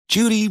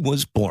Judy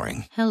was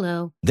boring.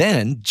 Hello.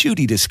 Then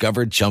Judy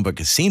discovered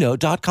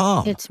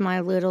ChumbaCasino.com. It's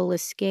my little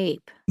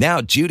escape. Now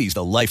Judy's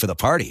the life of the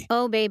party.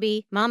 Oh,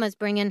 baby, mama's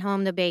bringing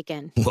home the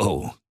bacon.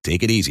 Whoa,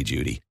 take it easy,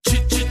 Judy.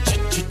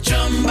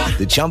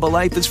 The Chumba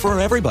life is for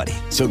everybody.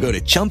 So go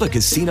to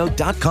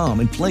ChumbaCasino.com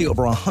and play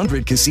over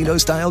 100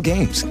 casino-style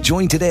games.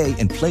 Join today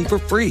and play for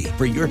free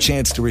for your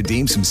chance to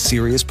redeem some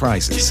serious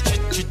prizes.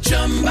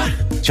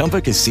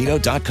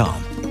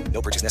 ChumbaCasino.com.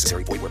 No purchase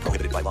necessary. Void where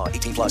prohibited by law.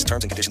 18 plus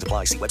terms and conditions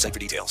apply. See website for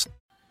details.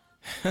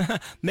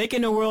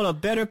 Making the world a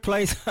better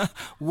place,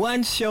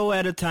 one show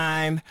at a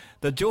time.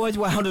 The George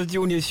Wilder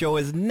Jr. Show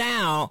is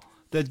now.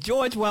 The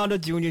George Wilder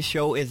Jr.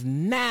 Show is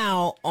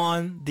now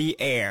on the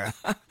air.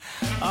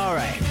 All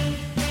right.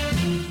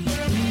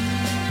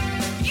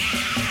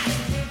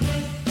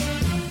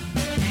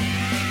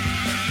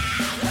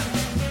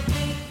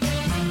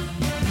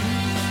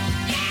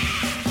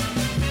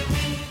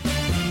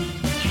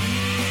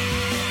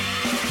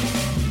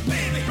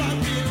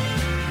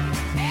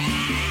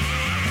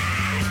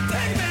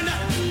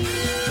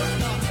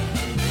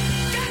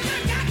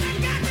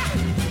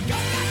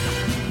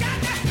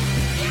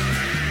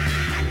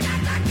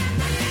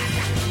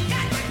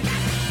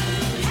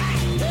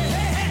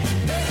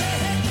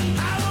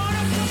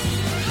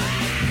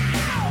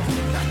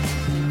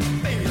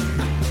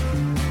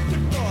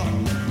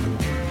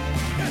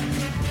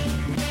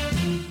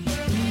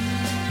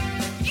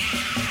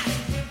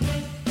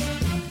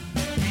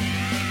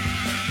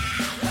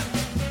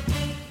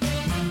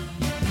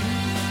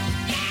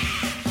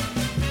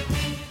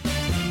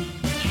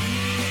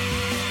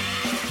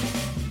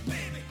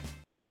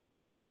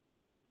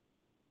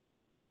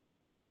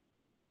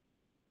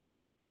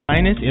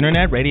 Finest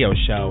internet radio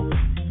show,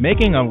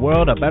 making a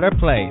world a better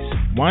place,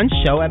 one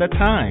show at a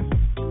time.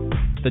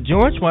 The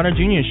George Wilder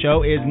Jr.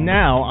 Show is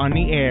now on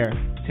the air.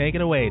 Take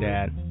it away,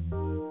 Dad.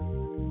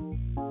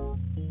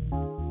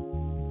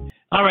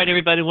 All right,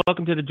 everybody,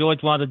 welcome to the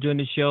George Wilder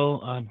Jr.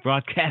 Show,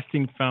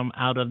 broadcasting from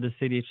out of the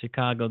city of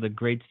Chicago, the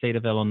great state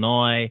of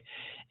Illinois.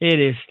 It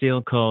is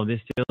still cold.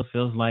 It still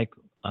feels like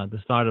the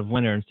start of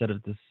winter instead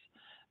of this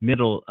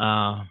middle,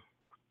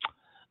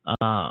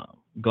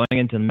 going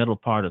into the middle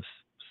part of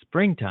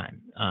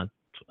springtime, and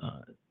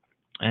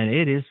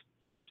it is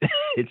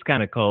it's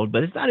kind of cold,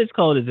 but it's not as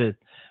cold as it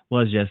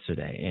was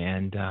yesterday,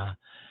 and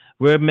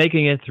we're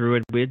making it through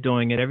it. We're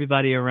doing it.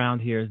 Everybody around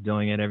here is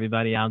doing it.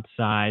 Everybody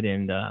outside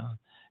and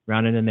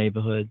around in the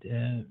neighborhood,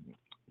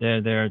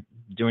 they're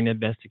doing their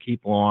best to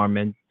keep warm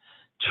and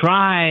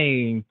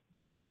trying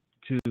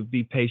to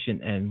be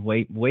patient and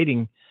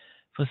waiting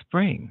for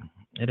spring.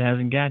 It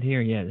hasn't got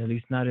here yet, at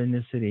least not in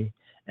this city,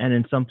 and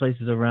in some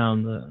places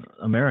around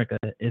America,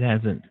 it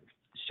hasn't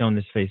shown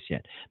this face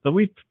yet, but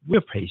we're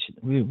patient.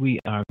 We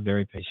are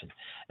very patient,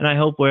 and I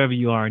hope wherever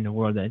you are in the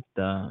world that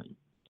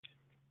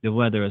the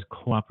weather is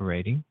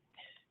cooperating.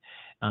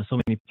 So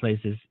many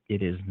places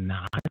it is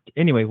not.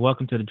 Anyway,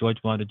 welcome to the George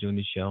Wilder Jr.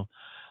 Show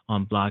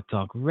on Blog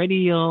Talk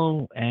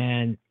Radio,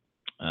 and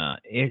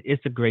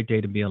it's a great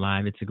day to be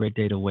alive. It's a great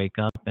day to wake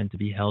up and to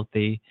be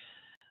healthy.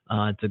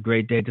 It's a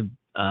great day to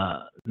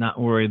not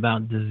worry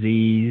about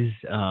disease,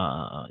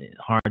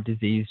 heart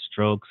disease,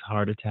 strokes,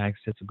 heart attacks.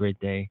 It's a great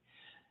day.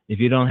 If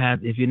you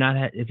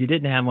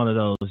didn't have one of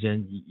those,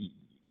 then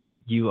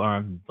you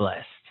are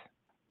blessed.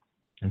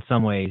 In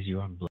some ways, you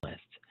are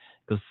blessed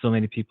because so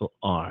many people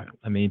are.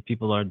 I mean,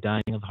 people are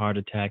dying of heart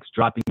attacks,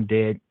 dropping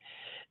dead,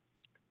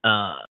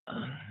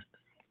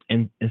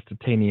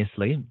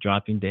 instantaneously,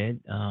 dropping dead.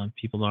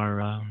 People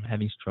are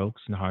having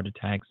strokes and heart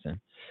attacks, and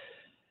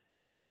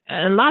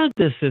a lot of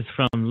this is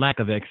from lack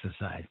of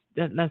exercise.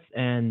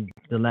 And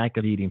the lack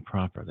of eating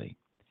properly.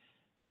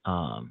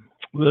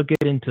 We'll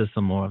get into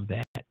some more of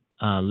that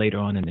later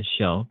on in the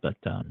show, but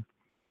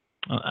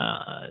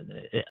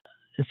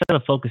instead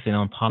of focusing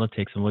on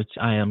politics, in which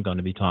I am going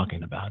to be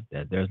talking about,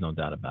 that there's no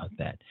doubt about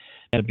that,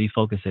 got to be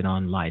focusing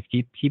on life,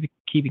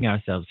 keeping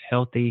ourselves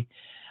healthy,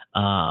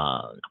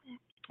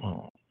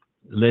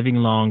 living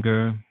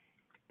longer,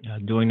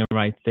 doing the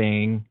right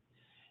thing.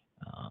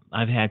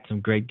 I've had some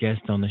great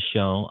guests on the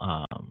show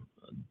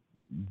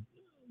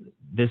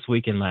this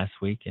week and last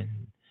week, and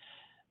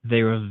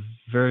they were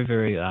very,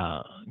 very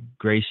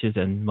gracious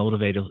and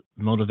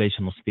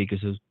motivational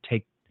speakers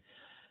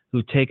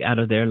who take out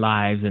of their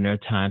lives and their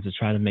times to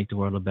try to make the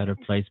world a better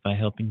place by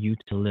helping you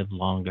to live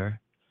longer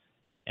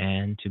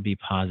and to be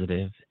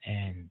positive,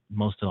 and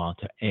most of all,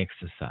 to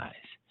exercise.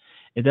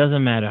 It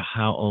doesn't matter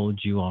how old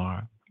you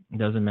are. It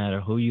doesn't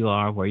matter who you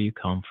are, where you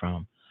come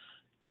from.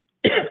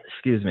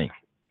 Excuse me.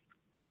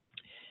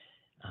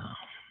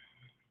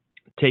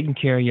 Taking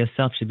care of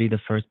yourself should be the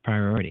first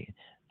priority.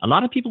 A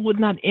lot of people would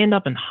not end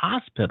up in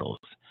hospitals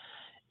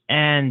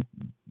and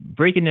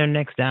breaking their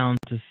necks down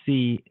to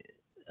see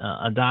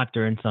a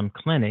doctor in some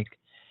clinic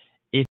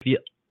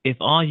if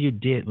all you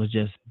did was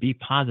just be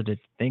positive,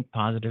 think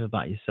positive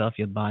about yourself,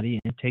 your body,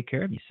 and take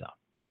care of yourself.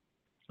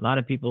 A lot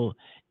of people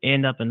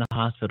end up in the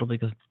hospital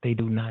because they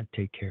do not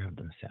take care of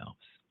themselves.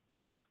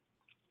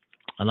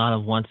 A lot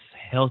of once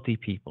healthy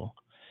people,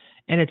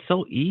 and it's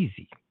so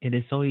easy. It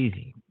is so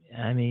easy.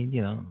 I mean,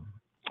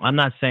 I'm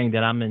not saying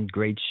that I'm in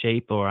great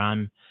shape or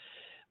I'm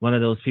one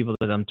of those people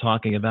that I'm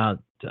talking about.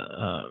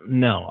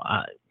 No,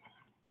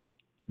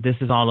 this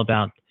is all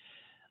about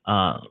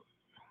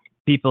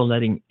people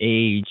letting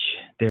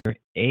their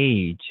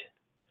age,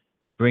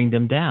 bring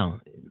them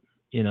down.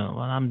 Well,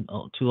 I'm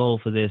too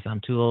old for this.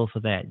 I'm too old for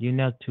that. You're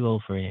not too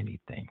old for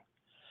anything.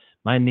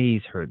 My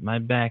knees hurt. My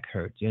back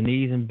hurts. Your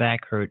knees and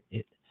back hurt.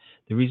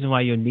 The reason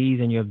why your knees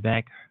and your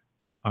back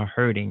are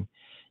hurting,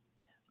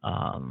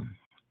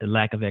 the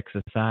lack of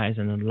exercise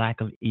and the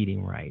lack of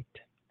eating right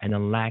and the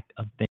lack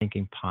of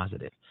thinking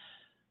positive.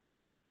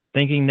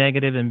 Thinking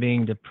negative and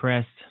being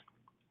depressed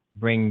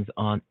brings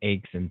on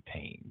aches and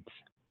pains.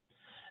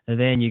 And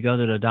then you go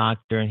to the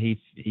doctor and he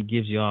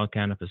gives you all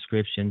kind of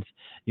prescriptions.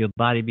 Your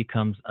body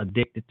becomes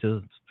addicted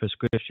to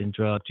prescription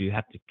drugs. You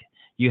have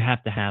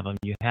to have them.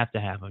 You have to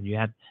have them.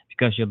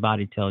 Because your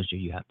body tells you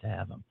you have to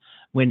have them.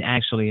 When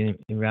actually,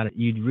 in reality,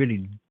 you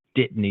really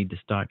didn't need to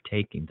start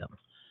taking them.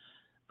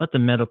 But the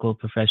medical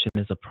profession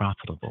is a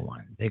profitable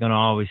one. They're going to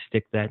always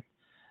stick that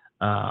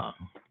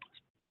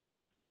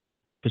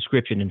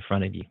prescription in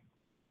front of you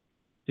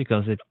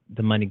because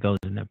the money goes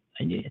in there.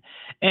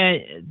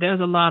 And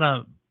there's a lot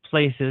of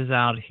places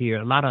out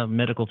here, a lot of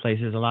medical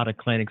places, a lot of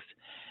clinics,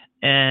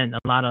 and a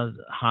lot of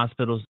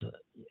hospitals.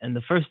 And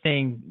the first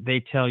thing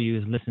they tell you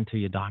is listen to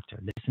your doctor,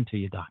 listen to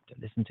your doctor,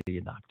 listen to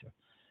your doctor.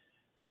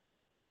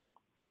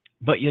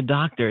 But your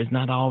doctor is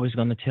not always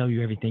going to tell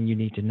you everything you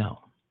need to know.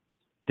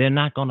 They're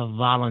not going to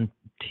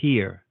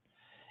volunteer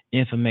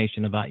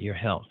information about your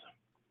health.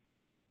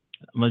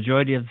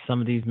 Majority of some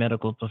of these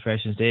medical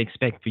professions, they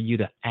expect for you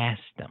to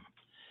ask them.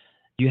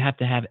 You have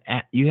to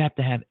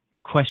have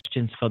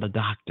questions for the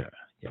doctor.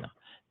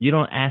 You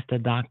don't ask the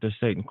doctor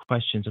certain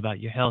questions about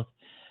your health,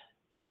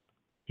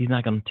 he's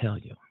not going to tell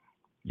you.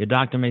 Your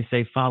doctor may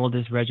say, follow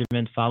this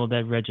regimen, follow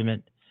that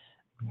regimen.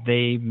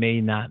 They may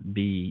not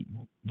be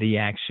the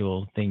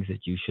actual things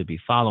that you should be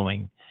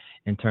following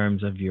in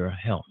terms of your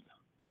health.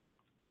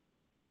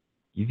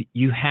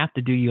 You have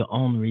to do your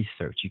own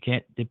research. You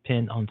can't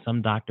depend on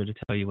some doctor to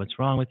tell you what's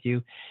wrong with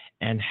you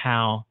and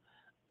how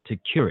to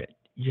cure it.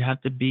 You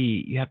have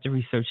to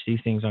research these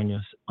things on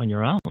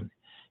your own.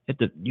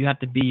 You have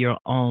to be your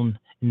own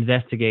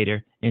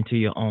investigator into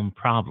your own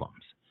problems.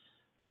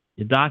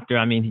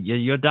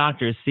 Your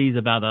doctor sees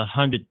about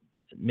 100,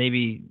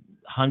 maybe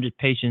 100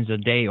 patients a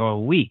day or a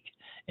week,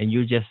 and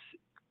you're just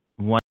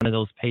one of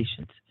those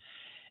patients.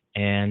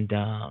 And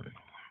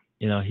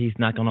he's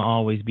not going to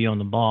always be on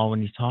the ball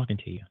when he's talking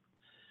to you.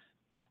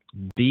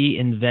 Be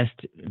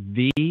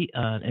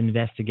an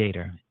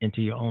investigator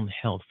into your own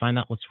health. Find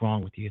out what's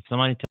wrong with you. If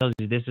somebody tells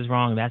you this is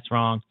wrong, that's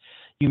wrong,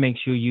 you make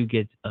sure you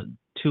get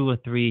 2 or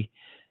 3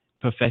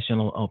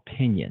 professional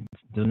opinions.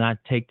 Do not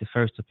take the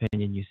first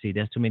opinion you see.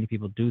 There's too many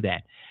people do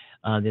that.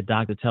 The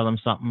doctor tell them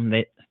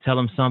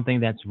something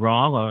that's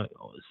wrong or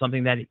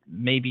something that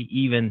may be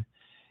even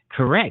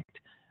correct,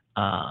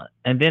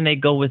 and then they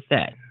go with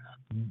that.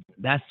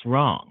 That's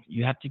wrong.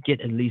 You have to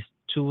get at least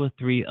 2 or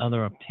 3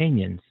 other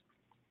opinions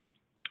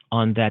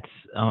on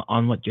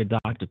what your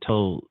doctor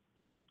told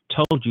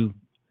you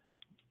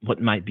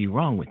what might be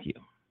wrong with you.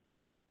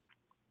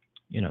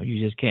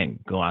 You just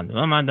can't go on.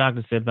 Well, my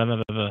doctor said blah, blah,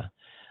 blah, blah.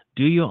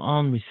 Do your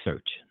own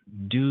research.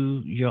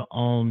 Do your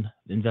own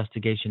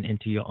investigation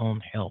into your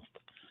own health.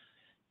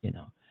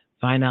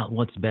 Find out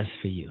what's best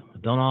for you.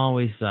 Don't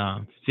always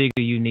figure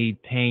you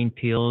need pain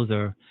pills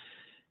or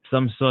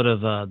some sort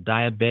of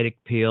diabetic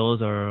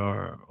pills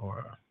or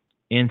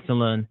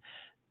insulin.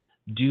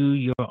 Do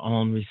your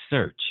own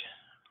research.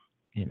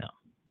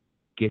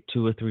 Get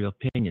 2 or 3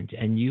 opinions,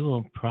 and you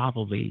will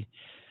probably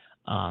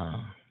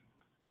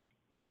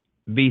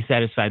be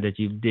satisfied that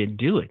you did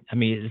do it. I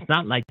mean, it's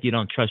not like you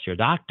don't trust your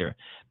doctor,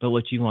 but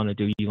what you want to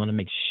do, you want to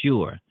make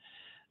sure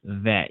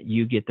that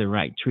you get the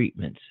right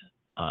treatments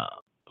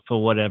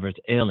for whatever's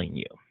ailing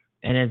you.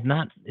 And it's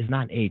not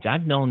age.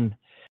 I've known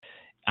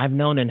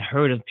and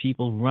heard of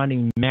people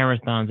running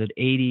marathons at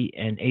 80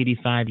 and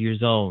 85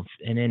 years old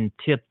and in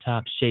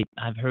tip-top shape.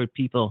 I've heard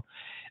people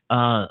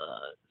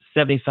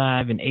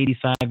 75 and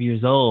 85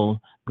 years old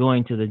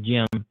going to the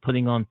gym,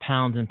 putting on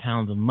pounds and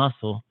pounds of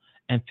muscle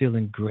and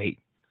feeling great.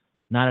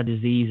 Not a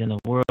disease in the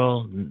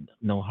world,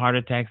 no heart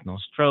attacks, no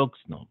strokes,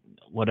 no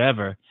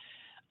whatever.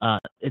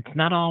 It's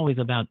not always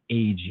about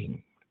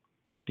aging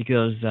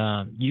because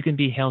you can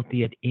be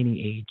healthy at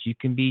any age. You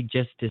can be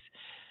just as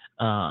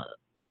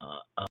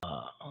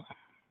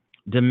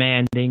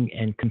demanding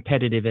and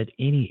competitive at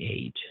any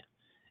age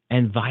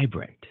and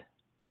vibrant.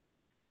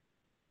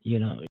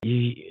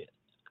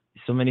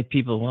 So many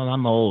people, well,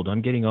 I'm old.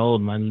 I'm getting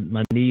old. My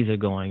knees are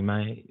going.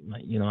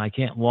 I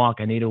can't walk.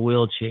 I need a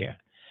wheelchair.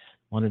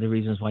 One of the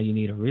reasons why you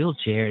need a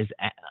wheelchair is,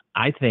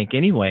 I think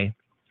anyway,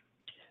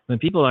 when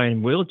people are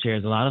in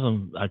wheelchairs, a lot of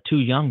them are too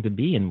young to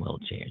be in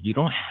wheelchairs. You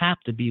don't have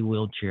to be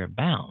wheelchair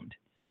bound.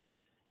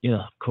 Of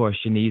course,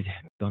 your knees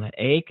are going to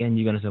ache, and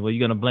you're going to say, well,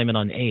 you're going to blame it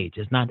on age.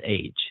 It's not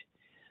age.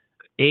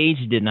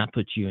 Age did not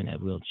put you in that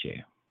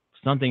wheelchair.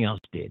 Something else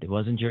did. It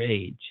wasn't your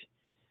age.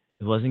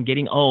 It wasn't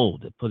getting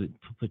old that put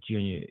you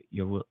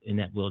in in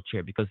that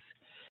wheelchair, because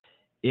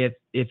if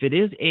it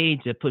is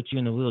age that puts you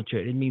in a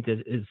wheelchair, it means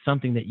that it's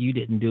something that you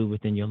didn't do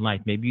within your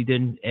life. Maybe you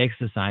didn't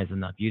exercise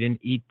enough. You didn't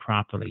eat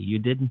properly. You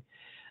didn't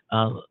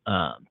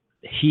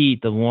heed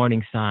the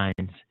warning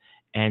signs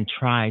and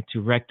try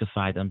to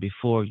rectify them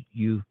before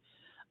you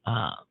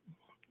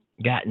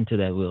got into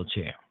that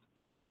wheelchair.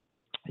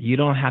 You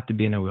don't have to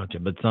be in a wheelchair,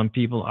 but some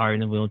people are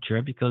in a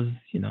wheelchair because,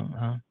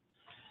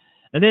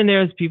 and then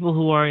there's people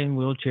who are in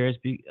wheelchairs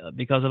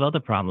because of other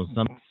problems,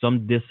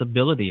 some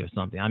disability or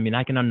something. I mean,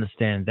 I can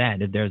understand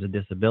that if there's a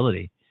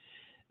disability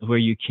where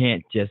you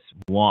can't just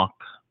walk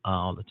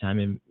all the time.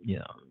 And,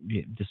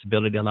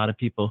 disability, a lot of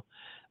people,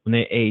 when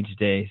they age,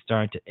 they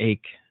start to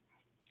ache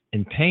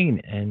in pain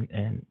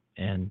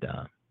and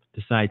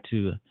decide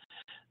to,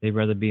 they'd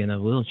rather be in a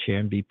wheelchair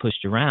and be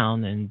pushed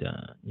around. And,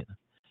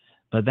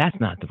 but that's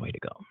not the way to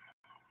go.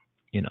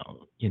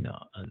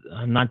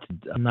 I'm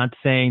not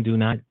saying do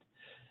not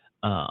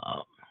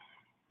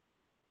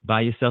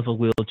buy yourself a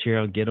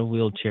wheelchair or get a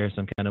wheelchair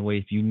some kind of way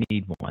if you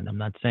need one. I'm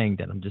not saying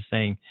that. I'm just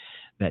saying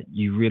that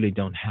you really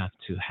don't have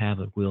to have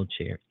a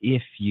wheelchair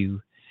if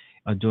you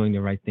are doing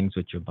the right things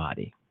with your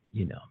body.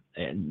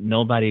 And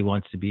nobody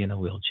wants to be in a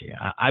wheelchair,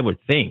 I would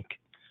think.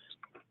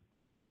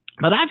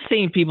 But I've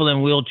seen people in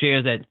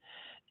wheelchairs that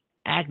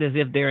act as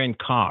if they're in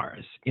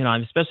cars,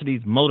 especially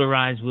these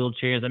motorized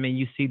wheelchairs. I mean,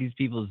 you see these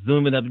people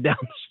zooming up and down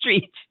the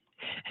street.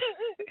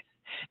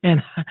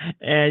 and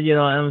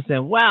I'm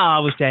saying, wow, I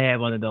wish I had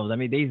one of those. I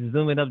mean, they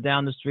zooming up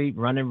down the street,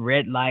 running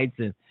red lights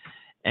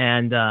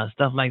and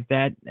stuff like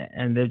that.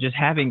 And they're just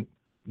having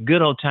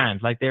good old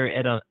times, like they're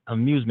at an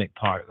amusement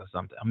park or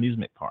something,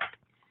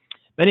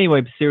 But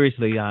anyway,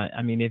 seriously,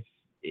 I mean, if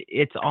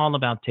it's all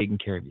about taking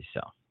care of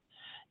yourself.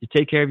 You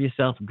take care of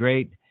yourself,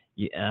 great.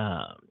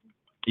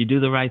 You do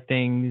the right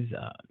things,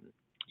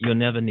 you'll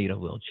never need a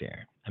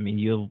wheelchair. I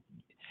mean,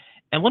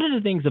 and one of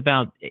the things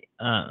about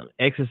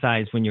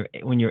exercise when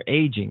you're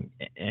aging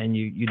and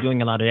you're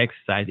doing a lot of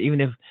exercise,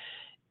 even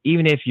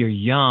if you're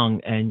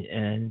young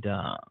and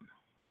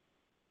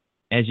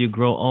as you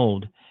grow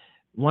old,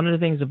 one of the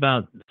things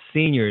about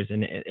seniors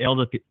and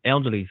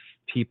elderly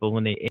people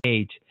when they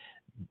age,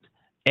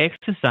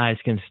 exercise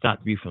can stop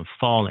you from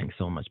falling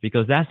so much,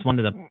 because that's one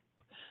of the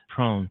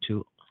prone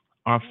to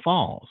are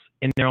falls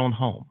in their own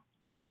home.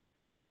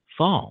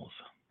 Falls.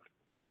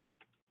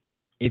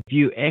 If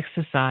you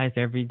exercise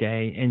every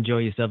day, enjoy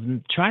yourself,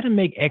 and try to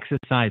make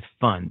exercise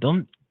fun.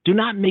 Do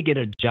not make it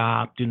a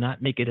job. Do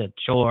not make it a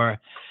chore.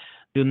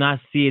 Do not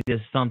see it as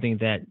something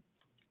that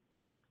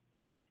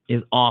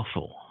is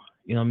awful.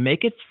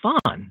 Make it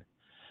fun.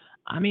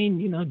 I mean,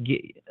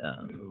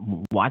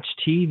 watch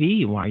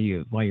TV while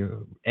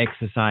you're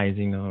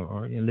exercising,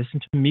 or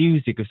listen to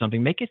music or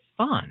something. Make it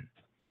fun.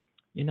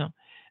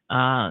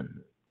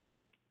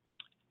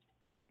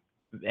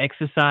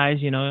 Exercise,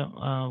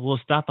 will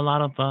stop a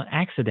lot of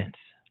accidents.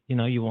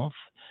 You won't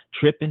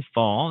trip and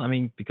fall. I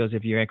mean, because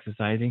if you're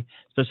exercising,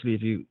 especially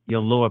if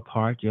your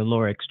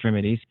lower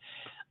extremities,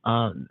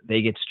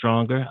 they get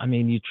stronger. I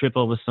mean, you trip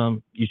over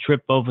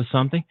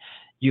something,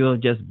 you'll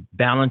just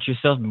balance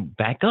yourself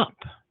back up.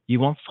 You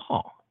won't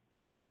fall.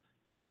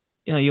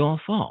 You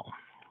won't fall.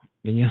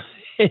 And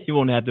you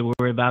won't have to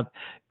worry about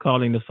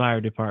calling the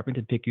fire department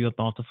to pick you up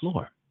off the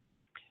floor.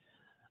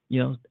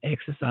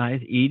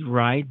 Exercise, eat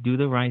right, do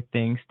the right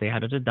things, stay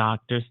out of the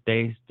doctor,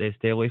 stay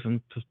away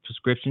from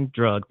prescription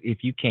drugs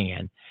if you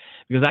can.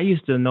 Because I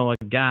used to know a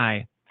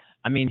guy,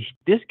 I mean,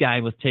 this guy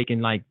was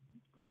taking like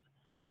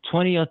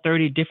 20 or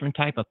 30 different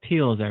type of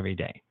pills every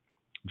day,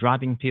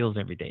 dropping pills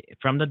every day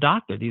from the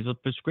doctor. These were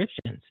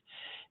prescriptions.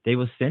 They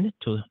would send it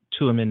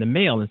to him in the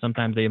mail, and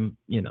sometimes they,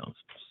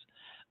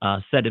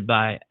 set it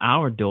by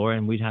our door,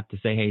 and we'd have to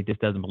say, hey, this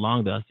doesn't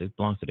belong to us. It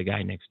belongs to the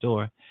guy next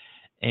door.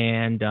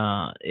 And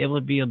it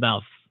would be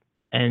about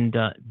 10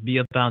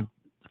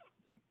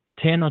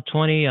 or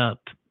 20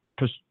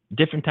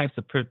 different types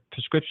of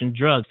prescription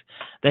drugs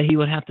that he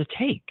would have to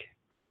take.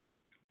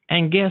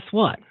 And guess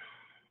what?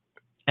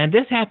 And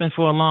this happened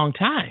for a long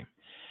time.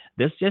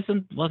 This just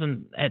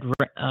wasn't at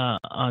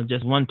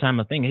just one time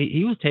a thing.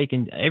 He was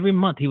taking, every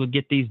month he would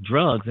get these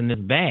drugs in this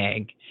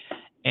bag,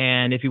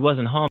 and if he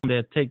wasn't home,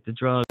 they'd take the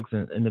drugs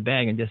in the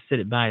bag and just sit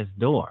it by his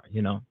door,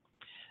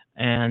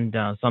 And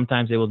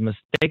sometimes they would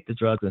mistake the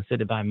drugs and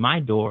sit it by my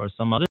door or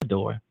some other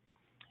door,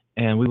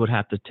 and we would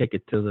have to take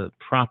it to the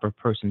proper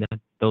person that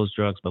those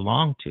drugs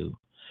belong to.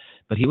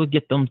 But he would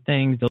get those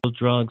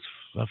drugs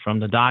from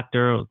the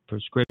doctor or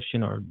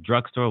prescription or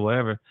drugstore or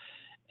whatever,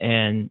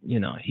 and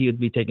he would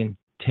be taking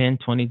 10,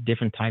 20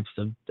 different types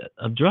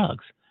of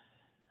drugs.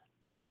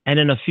 And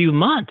in a few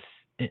months,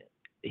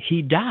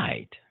 he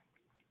died.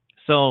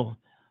 So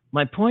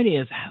my point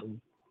is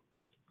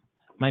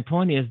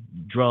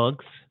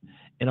drugs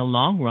in the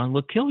long run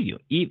will kill you,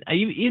 even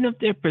if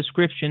they're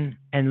prescription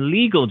and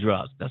legal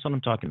drugs. That's what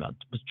I'm talking about.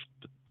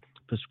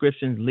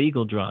 Prescriptions,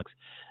 legal drugs,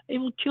 they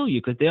will kill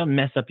you because they'll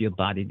mess up your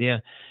body.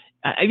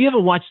 Have you ever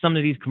watched some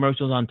of these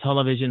commercials on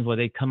television where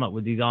they come up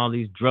with all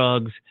these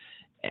drugs,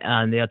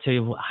 and they'll tell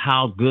you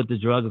how good the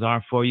drugs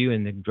are for you,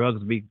 and the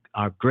drugs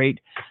are great,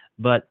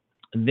 but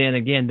then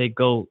again they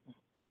go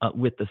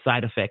with the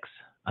side effects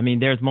I mean,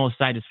 there's more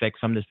side effects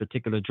from this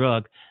particular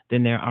drug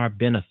than there are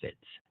benefits.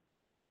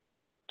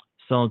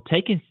 So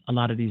taking a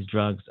lot of these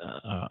drugs,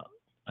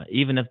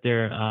 even if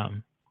they're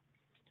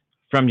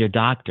from your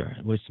doctor,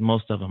 which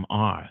most of them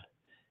are,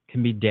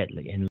 can be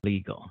deadly and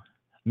legal.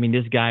 I mean,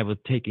 this guy was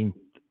taking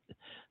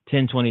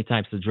 10, 20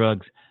 types of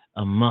drugs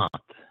a month,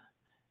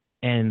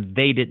 and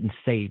they didn't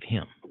save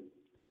him.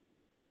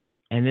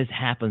 And this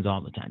happens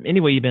all the time.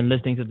 Anyway, you've been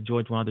listening to the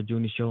George Wilder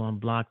Jr. Show on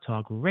Blog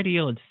Talk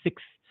Radio at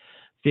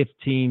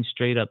 6:15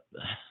 straight up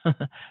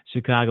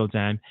Chicago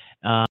time.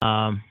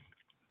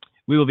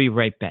 We will be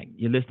right back.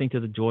 You're listening to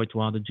the George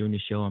Wilder Jr.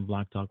 Show on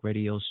Blog Talk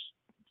Radio,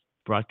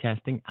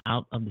 broadcasting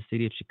out of the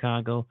city of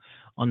Chicago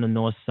on the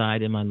north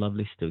side in my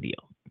lovely studio.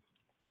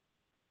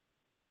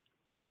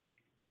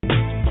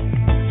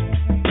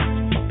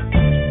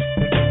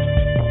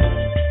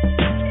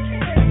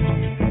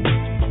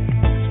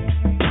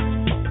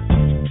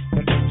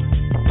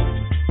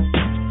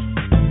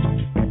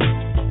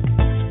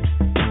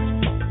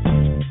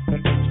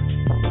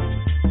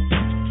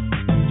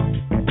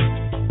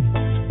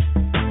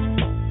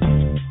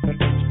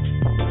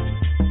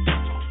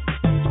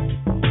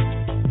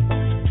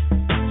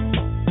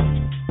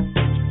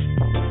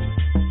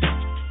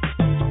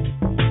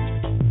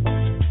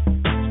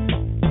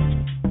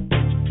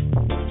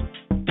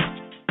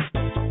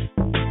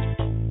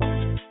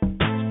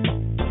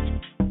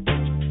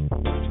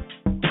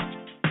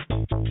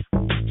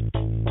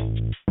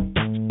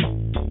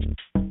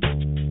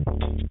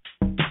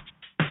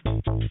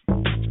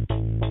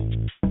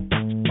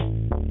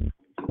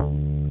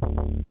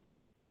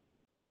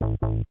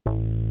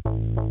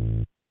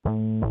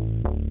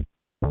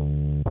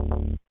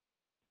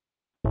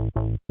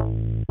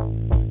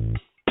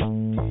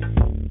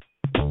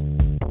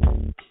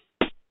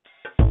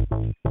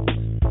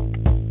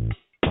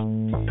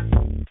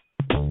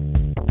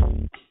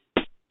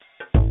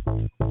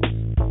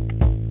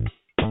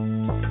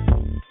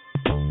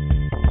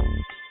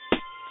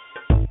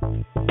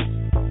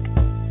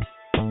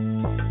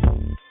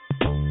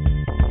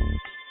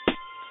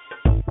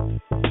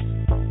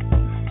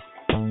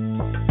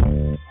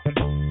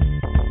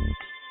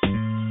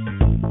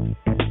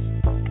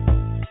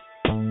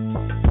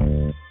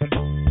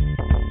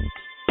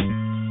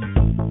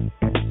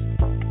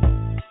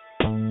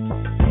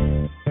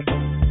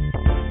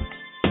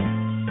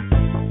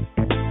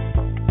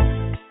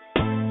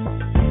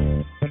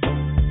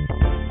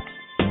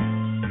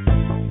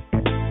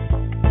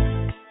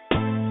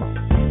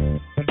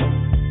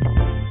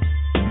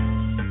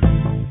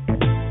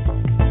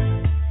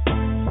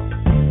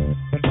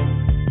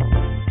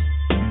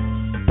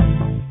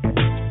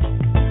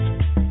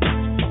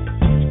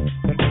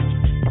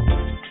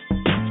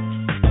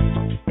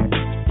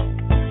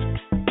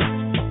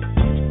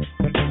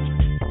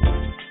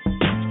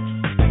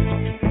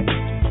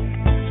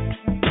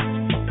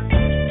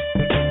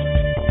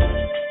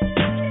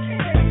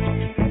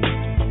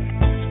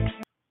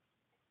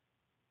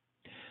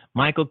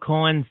 Michael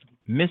Cohen's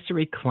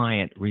mystery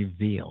client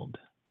revealed.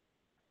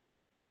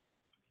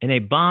 In a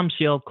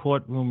bombshell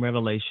courtroom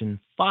revelation,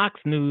 Fox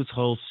News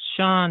host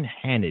Sean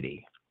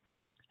Hannity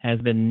has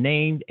been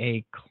named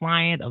a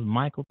client of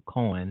Michael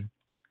Cohen,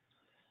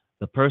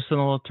 the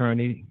personal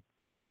attorney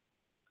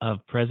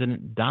of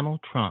President Donald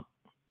Trump,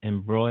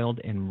 embroiled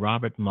in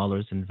Robert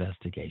Mueller's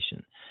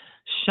investigation.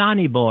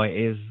 Shawnee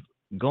Boy is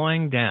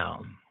going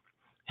down.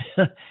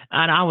 And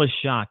I was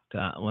shocked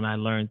when I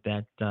learned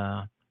that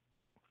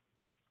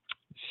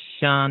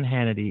Sean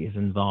Hannity is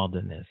involved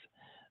in this.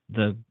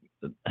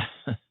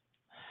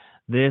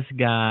 This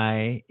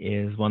guy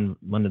is one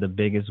of the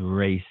biggest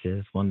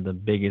racists, one of the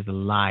biggest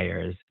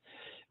liars,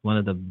 one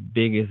of the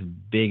biggest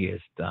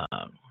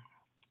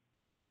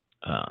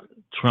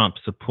Trump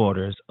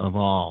supporters of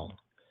all.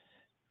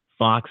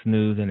 Fox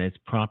News and its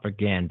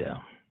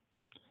propaganda.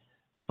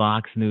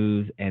 Fox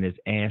News and its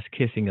ass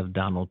kissing of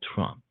Donald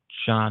Trump.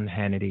 Sean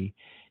Hannity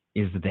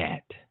is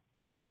that.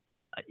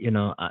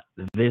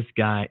 This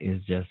guy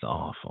is just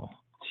awful.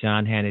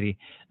 Sean Hannity.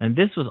 And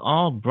this was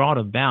all brought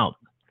about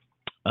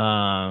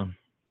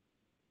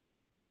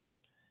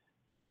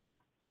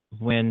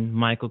when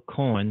Michael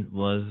Cohen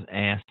was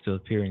asked to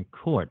appear in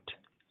court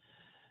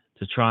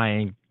to try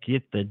and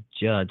get the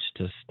judge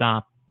to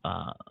stop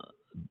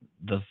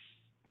the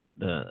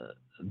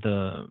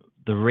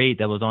raid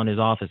that was on his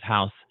office,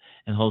 house,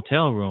 and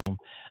hotel room,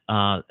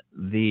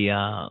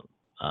 the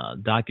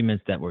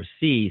documents that were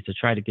seized, to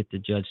try to get the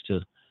judge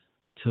to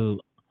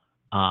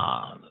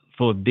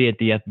forbid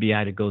the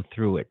FBI to go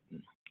through it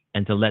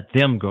and to let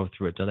them go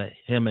through it, to let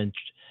him and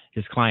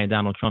his client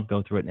Donald Trump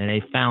go through it. And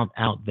they found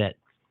out that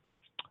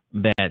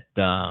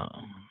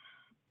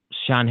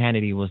Sean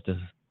Hannity was the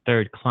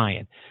third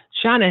client.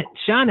 Shawna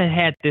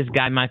had this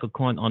guy Michael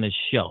Cohen on his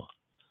show,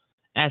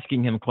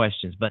 asking him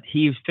questions, but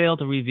he failed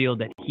to reveal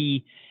that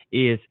he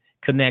is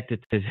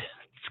connected to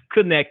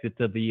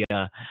the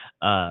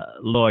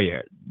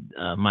lawyer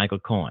Michael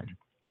Cohen.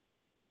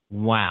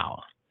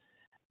 Wow,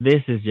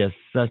 this is just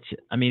such.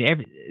 I mean,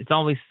 it's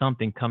always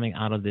something coming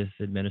out of this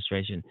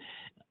administration.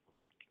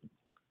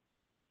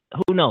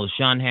 who knows?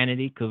 Sean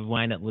Hannity could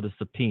wind up with a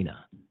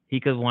subpoena. He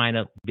could wind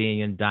up being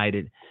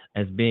indicted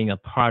as being a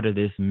part of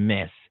this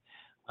mess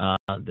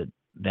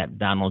that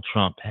Donald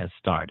Trump has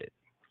started.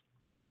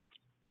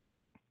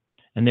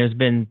 And there's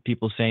been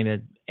people saying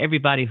that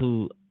everybody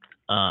who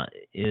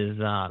is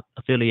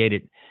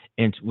affiliated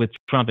with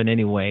Trump in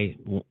any way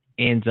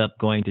ends up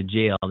going to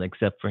jail,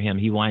 except for him.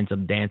 He winds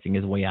up dancing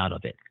his way out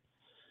of it.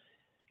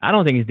 I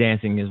don't think he's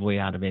dancing his way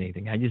out of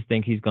anything. I just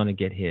think he's going to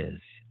get his.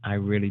 I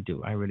really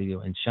do. I really do.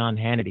 And Sean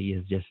Hannity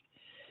is just,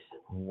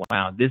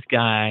 wow, this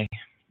guy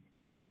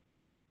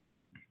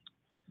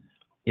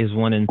is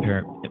one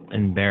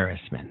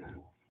embarrassment.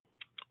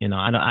 You know,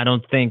 I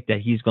don't think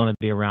that he's going to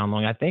be around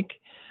long. I think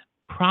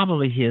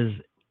probably his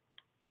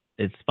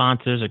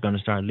sponsors are going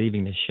to start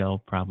leaving the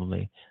show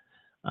probably.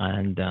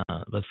 And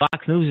but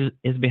Fox News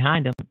is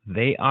behind him.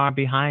 They are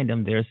behind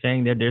him. They're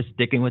saying that they're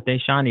sticking with their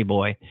Shawnee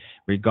boy,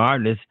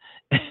 regardless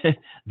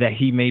that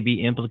he may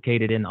be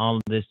implicated in all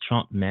of this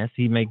Trump mess.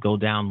 He may go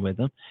down with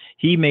him.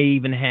 He may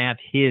even have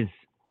his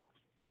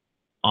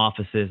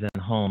offices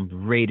and homes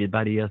raided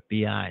by the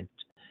FBI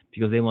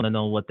because they want to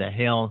know what the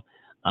hell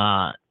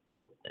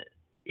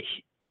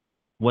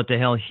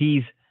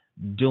he's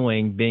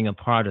doing being a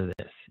part of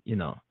this, you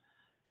know.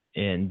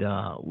 And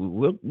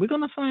we're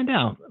going to find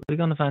out. We're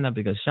going to find out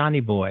because Shawnee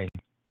boy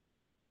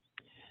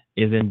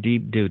is in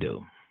deep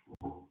doo-doo.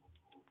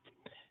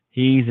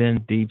 He's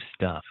in deep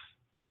stuff.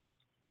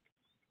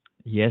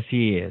 Yes,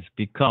 he is,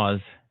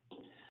 because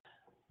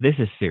this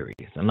is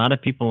serious. A lot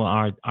of people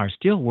are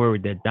still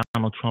worried that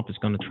Donald Trump is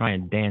going to try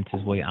and dance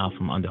his way out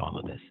from under all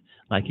of this,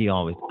 like he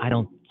always. I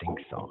don't think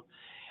so.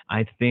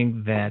 I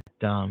think that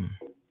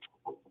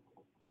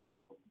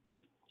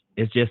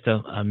it's just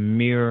a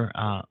mere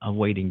a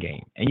waiting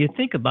game. And you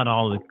think about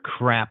all the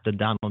crap that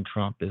Donald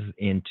Trump is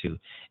into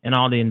and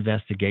all the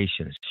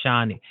investigations,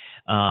 Shawnee,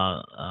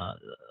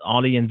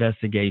 all the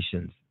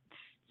investigations,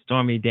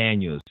 Stormy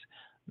Daniels,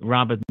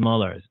 Robert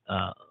Mueller's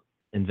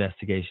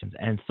investigations,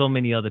 and so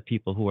many other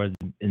people who are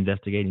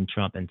investigating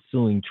Trump and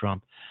suing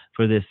Trump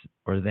for this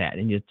or that.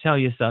 And you tell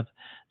yourself,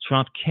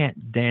 Trump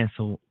can't dance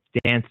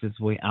his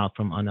way out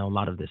from under a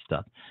lot of this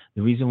stuff.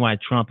 The reason why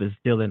Trump is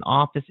still in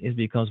office is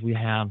because we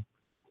have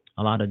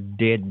a lot of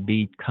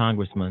deadbeat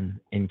congressmen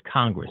in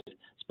Congress,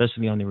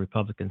 especially on the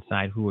Republican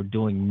side, who are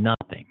doing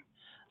nothing.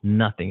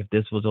 Nothing. If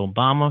this was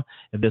Obama,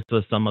 if this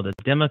was some other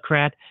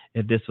Democrat,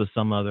 if this was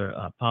some other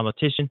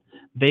politician,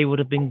 they would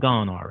have been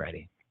gone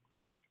already.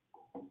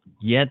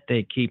 Yet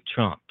they keep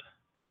Trump.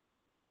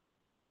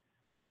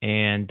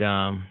 And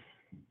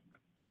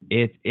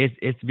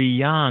it's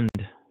beyond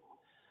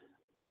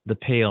the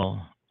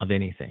pale of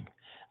anything.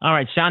 All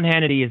right, Sean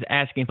Hannity is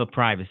asking for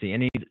privacy,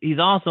 and he's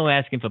also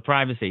asking for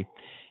privacy.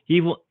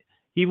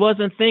 He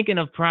wasn't thinking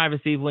of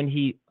privacy when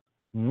he,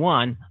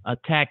 one,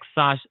 attacked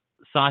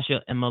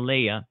Sasha and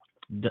Malaya,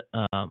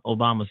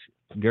 Obama's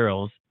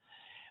girls,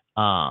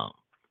 for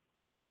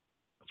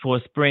a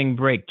spring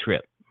break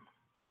trip.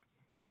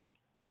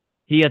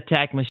 He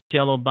attacked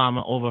Michelle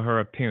Obama over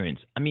her appearance.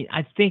 I mean,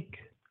 I think,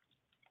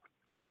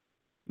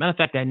 matter of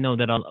fact, I know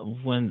that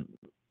when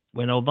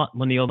the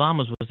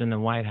Obamas was in the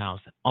White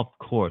House, of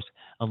course,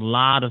 a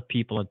lot of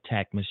people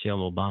attacked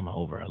Michelle Obama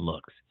over her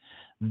looks.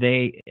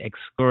 They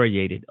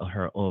excoriated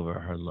her over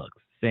her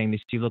looks, saying that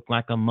she looked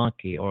like a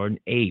monkey or an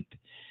ape.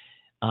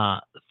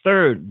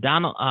 Third,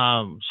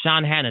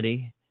 Sean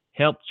Hannity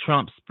helped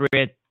Trump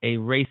spread a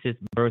racist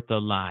birther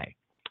lie.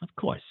 Of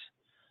course,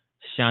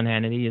 Sean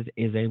Hannity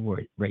is a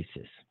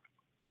racist.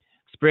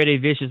 Spread a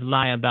vicious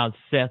lie about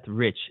Seth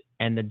Rich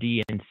and the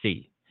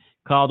DNC.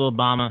 Called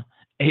Obama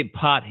a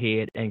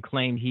pothead and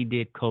claimed he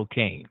did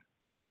cocaine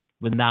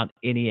without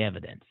any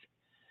evidence.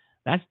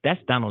 That's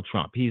Donald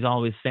Trump. He's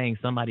always saying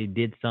somebody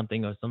did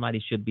something or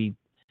somebody should be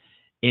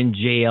in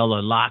jail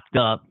or locked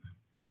up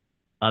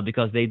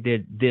because they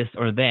did this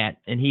or that,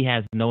 and he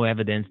has no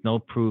evidence, no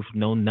proof,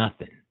 no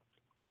nothing.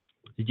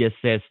 He just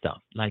says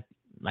stuff like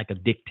a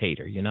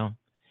dictator, you know.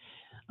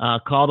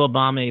 Called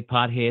Obama a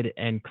pothead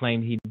and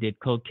claimed he did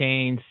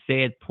cocaine.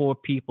 Said poor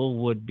people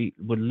would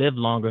live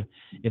longer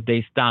if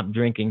they stopped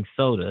drinking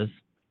sodas,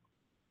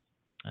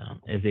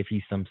 as if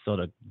he's some sort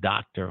of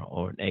doctor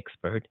or an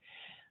expert.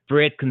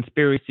 Spread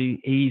conspiracy.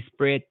 He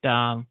spread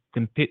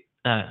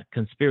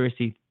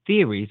conspiracy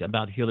theories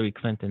about Hillary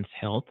Clinton's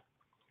health.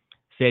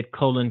 Said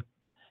Colin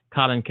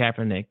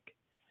Kaepernick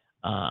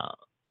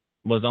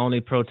was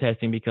only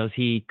protesting because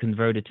he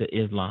converted to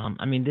Islam.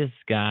 I mean, this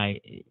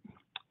guy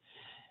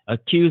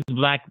accused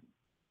Black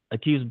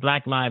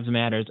Lives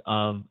Matter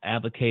of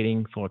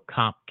advocating for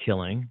cop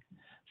killing.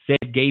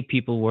 Said gay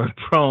people were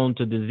prone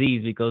to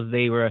disease because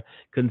they were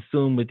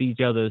consumed with each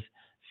other's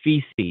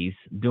feces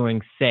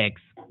during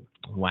sex.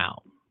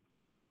 Wow.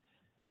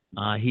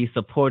 He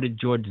supported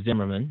George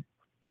Zimmerman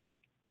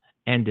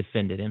and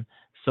defended him.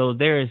 So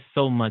there is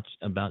so much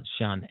about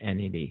Sean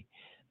Hannity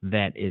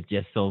that is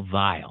just so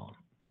vile.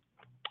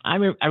 I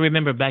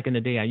remember back in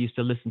the day, I used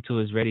to listen to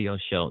his radio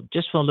show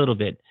just for a little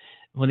bit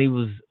when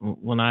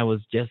I was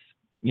just,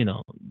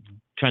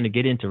 trying to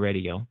get into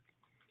radio.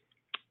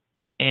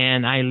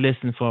 And I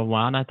listened for a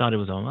while, and I thought it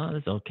was on. Oh,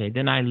 it's okay.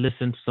 Then I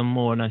listened some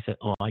more, and I said,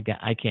 "Oh,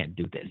 I can't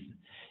do this.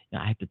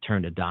 I have to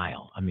turn the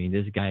dial." I mean,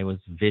 this guy was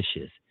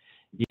vicious.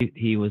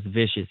 He was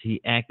vicious.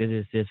 He acted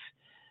as if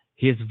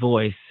his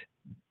voice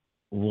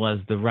was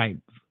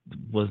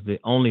the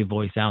only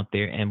voice out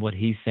there, and what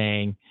he's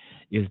saying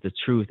is the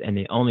truth and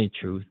the only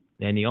truth,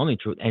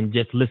 and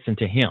just listen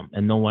to him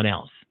and no one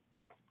else.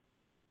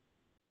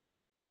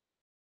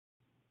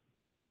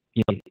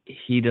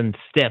 He done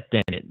stepped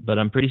in it, but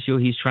I'm pretty sure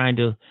he's trying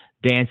to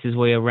dance his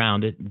way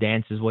around it,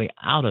 dance his way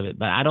out of it.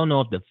 But I don't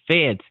know if the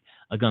feds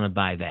are going to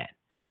buy that.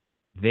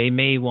 They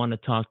may want to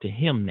talk to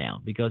him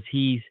now because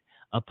he's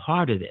a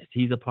part of this.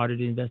 He's a part of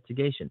the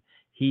investigation.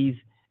 He's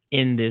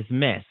in this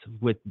mess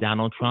with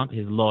Donald Trump,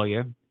 his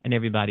lawyer, and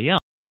everybody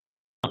else.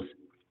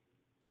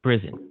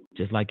 Prison,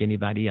 just like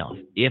anybody else.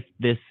 If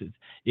this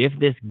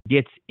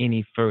gets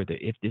any further,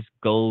 if this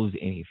goes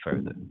any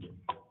further,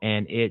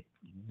 and it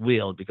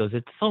will, because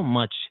it's so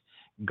much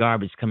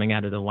garbage coming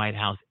out of the White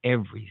House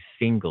every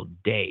single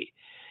day.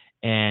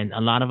 And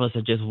a lot of us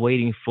are just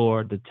waiting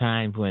for the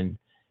time when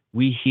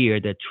we hear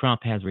that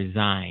Trump has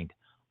resigned,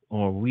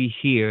 or we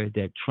hear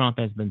that Trump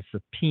has been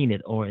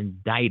subpoenaed or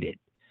indicted.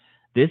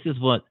 This is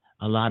what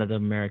a lot of the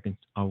Americans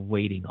are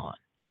waiting on.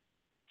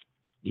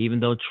 Even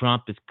though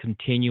Trump is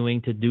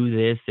continuing to do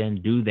this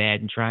and do that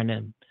and trying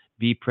to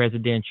be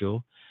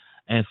presidential,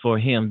 and for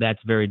him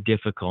that's very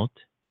difficult.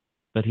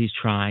 But he's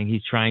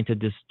trying to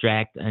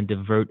distract and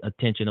divert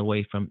attention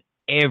away from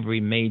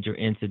every major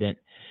incident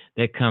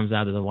that comes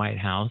out of the White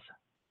House.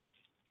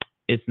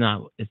 It's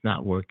not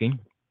working.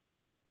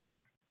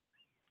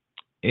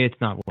 It's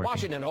not working.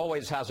 Washington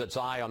always has its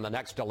eye on the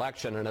next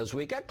election, and as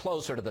we get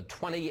closer to the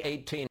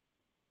 2018,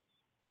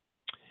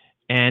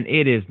 and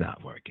it is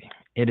not working.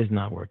 It is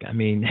not working. I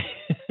mean,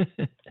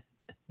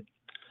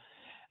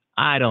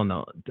 I don't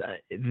know.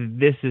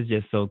 This is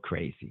just so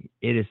crazy.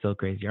 It is so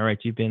crazy. All right,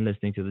 you've been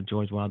listening to the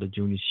George Wilder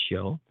Jr.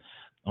 Show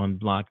on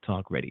Blog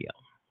Talk Radio.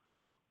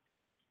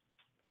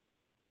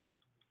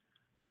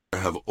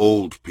 Have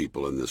old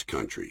people in this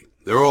country.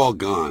 They're all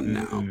gone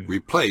now,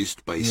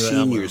 replaced by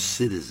senior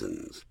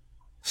citizens.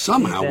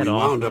 Somehow we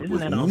wound up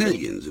with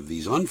millions of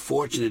these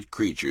unfortunate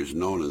creatures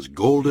known as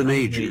golden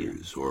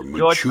agers or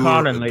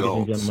mature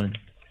adults.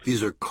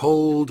 These are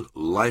cold,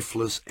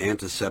 lifeless,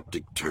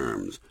 antiseptic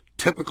terms,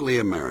 typically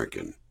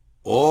American,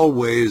 all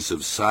ways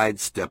of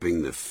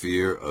sidestepping the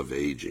fear of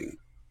aging.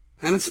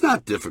 And it's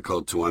not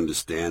difficult to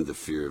understand the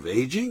fear of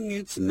aging.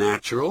 It's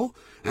natural,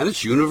 and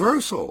it's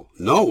universal.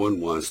 No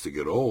one wants to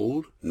get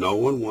old. No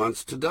one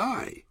wants to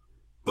die.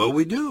 But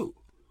we do.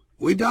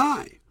 We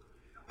die.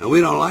 And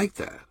we don't like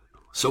that.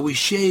 So we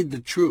shade the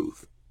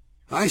truth.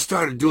 I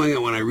started doing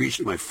it when I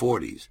reached my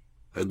 40s.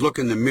 I'd look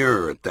in the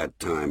mirror at that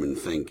time and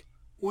think,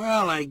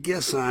 well, I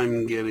guess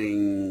I'm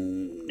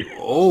getting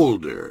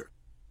older.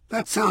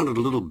 That sounded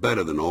a little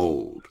better than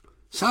old.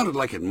 Sounded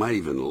like it might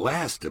even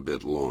last a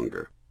bit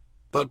longer.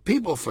 But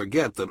people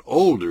forget that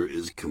older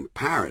is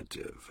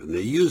comparative, and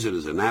they use it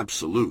as an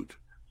absolute.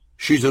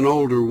 She's an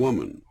older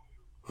woman.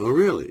 Oh,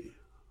 really?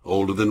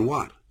 Older than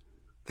what?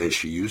 Than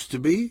she used to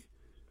be?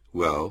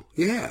 Well,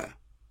 yeah.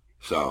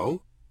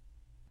 So?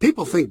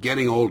 People think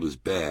getting old is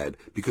bad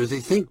because they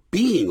think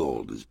being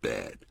old is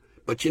bad.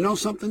 But you know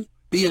something?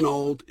 Being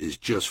old is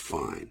just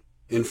fine.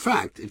 In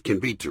fact, it can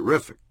be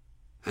terrific.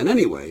 And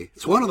anyway,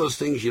 it's one of those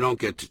things you don't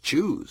get to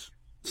choose.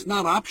 It's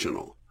not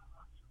optional.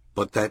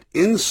 But that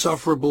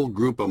insufferable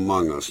group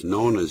among us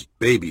known as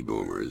baby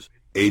boomers,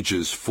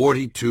 ages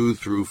 42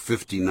 through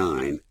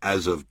 59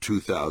 as of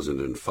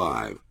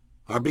 2005,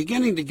 are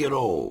beginning to get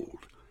old,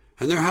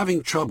 and they're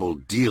having trouble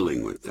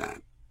dealing with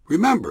that.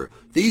 Remember,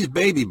 these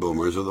baby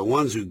boomers are the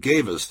ones who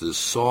gave us this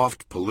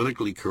soft,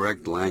 politically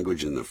correct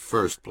language in the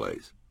first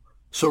place.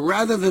 So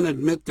rather than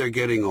admit they're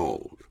getting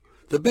old,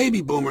 the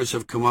baby boomers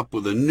have come up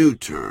with a new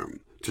term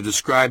to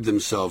describe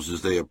themselves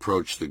as they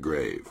approach the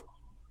grave.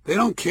 They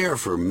don't care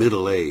for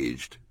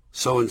middle-aged,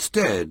 so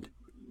instead,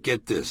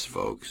 get this,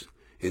 folks,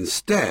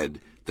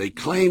 instead they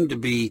claim to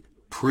be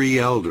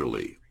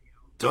pre-elderly.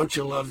 Don't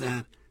you love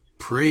that?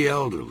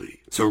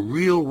 Pre-elderly. It's a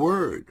real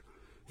word.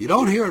 You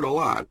don't hear it a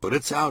lot, but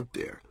it's out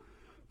there.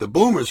 The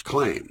boomers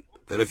claim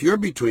that if you're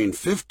between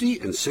 50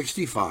 and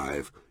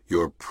 65,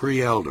 you're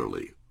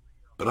pre-elderly.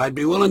 But I'd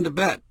be willing to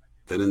bet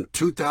that in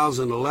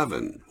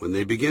 2011, when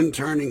they begin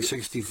turning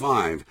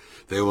 65,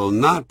 they will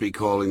not be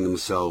calling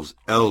themselves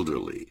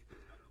elderly.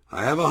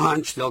 I have a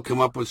hunch they'll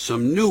come up with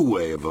some new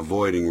way of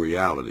avoiding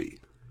reality.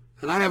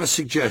 And I have a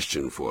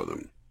suggestion for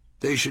them.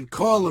 They should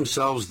call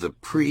themselves the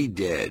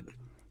pre-dead.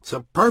 It's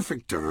a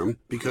perfect term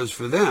because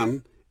for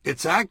them,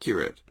 it's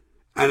accurate,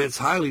 and it's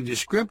highly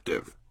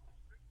descriptive.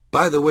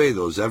 By the way,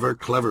 those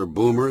ever-clever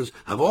boomers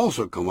have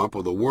also come up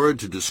with a word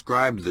to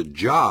describe the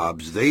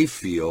jobs they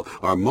feel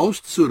are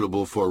most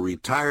suitable for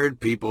retired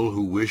people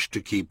who wish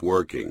to keep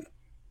working.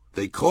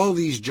 They call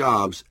these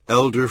jobs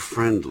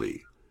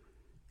elder-friendly.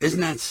 Isn't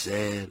that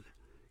sad?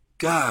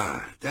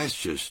 God, that's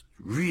just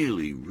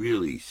really,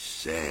 really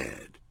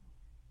sad.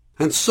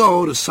 And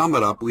so, to sum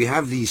it up, we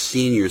have these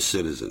senior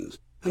citizens.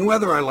 And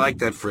whether I like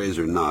that phrase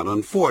or not,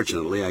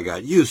 unfortunately I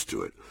got used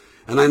to it,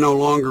 and I no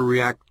longer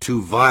react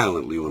too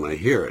violently when I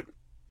hear it.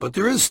 But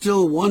there is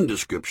still one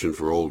description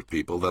for old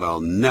people that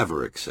I'll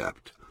never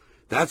accept.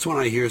 That's when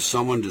I hear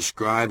someone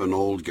describe an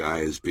old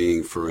guy as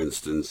being, for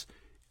instance,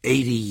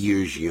 80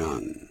 years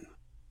young.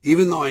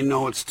 Even though I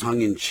know it's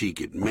tongue-in-cheek,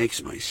 it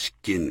makes my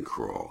skin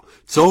crawl.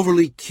 It's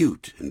overly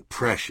cute and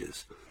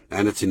precious,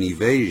 and it's an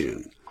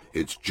evasion.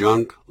 It's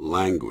junk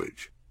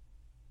language.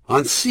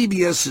 On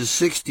CBS's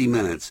 60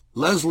 Minutes,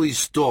 Leslie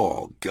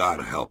Stahl,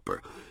 God help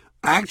her,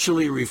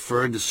 actually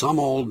referred to some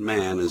old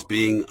man as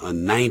being a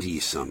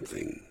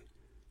 90-something.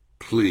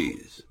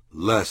 Please,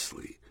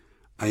 Leslie,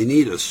 I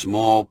need a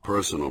small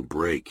personal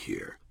break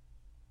here.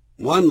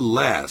 One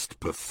last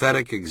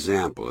pathetic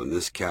example in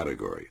this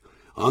category.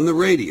 On the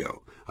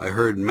radio, I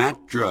heard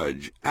Matt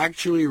Drudge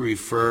actually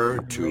refer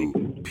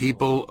to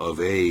people of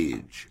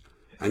age.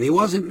 And he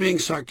wasn't being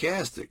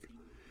sarcastic.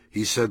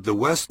 He said the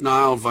West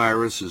Nile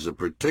virus is a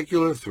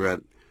particular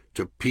threat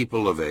to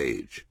people of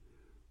age.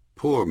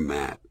 Poor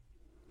Matt.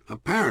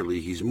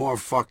 Apparently he's more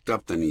fucked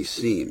up than he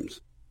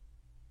seems.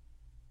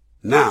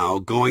 Now,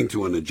 going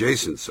to an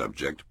adjacent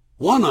subject,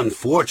 one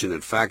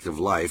unfortunate fact of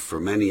life for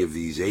many of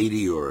these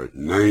 80 or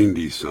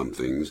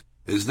 90-somethings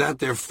is that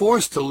they're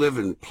forced to live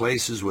in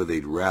places where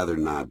they'd rather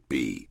not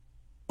be.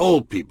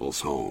 Old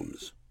people's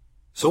homes.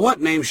 So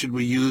what name should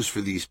we use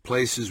for these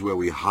places where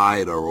we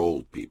hide our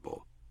old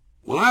people?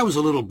 When I was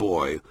a little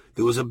boy,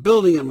 there was a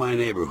building in my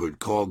neighborhood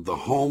called the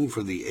Home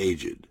for the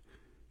Aged.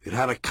 It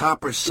had a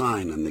copper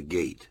sign on the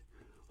gate.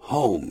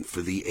 Home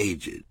for the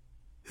Aged.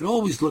 It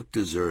always looked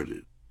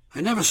deserted.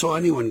 I never saw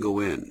anyone go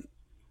in.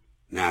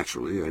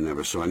 Naturally, I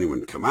never saw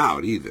anyone come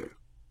out either.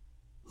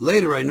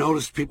 Later, I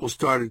noticed people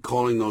started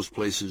calling those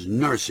places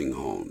nursing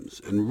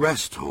homes and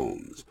rest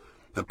homes.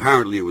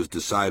 Apparently, it was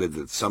decided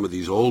that some of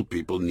these old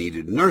people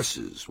needed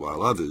nurses,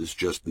 while others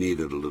just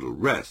needed a little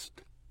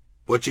rest.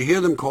 What you hear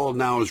them called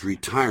now is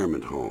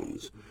retirement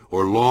homes,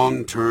 or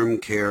long-term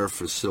care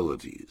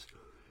facilities.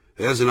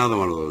 There's another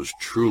one of those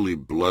truly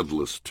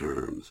bloodless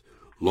terms,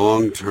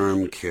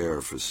 long-term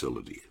care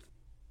facility.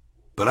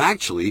 But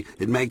actually,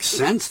 it makes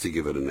sense to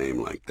give it a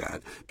name like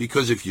that,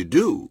 because if you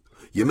do,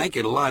 you make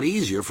it a lot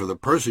easier for the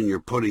person you're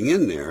putting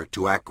in there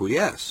to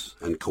acquiesce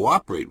and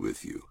cooperate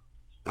with you.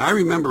 I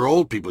remember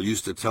old people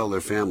used to tell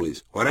their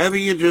families, "Whatever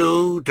you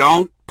do,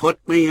 don't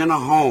put me in a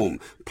home.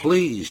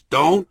 Please,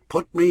 don't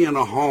put me in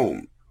a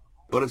home."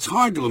 But it's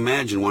hard to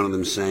imagine one of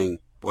them saying,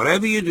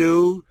 "Whatever you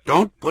do,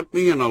 don't put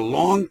me in a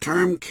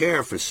long-term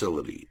care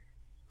facility."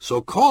 So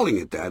calling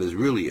it that is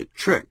really a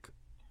trick.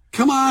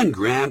 Come on,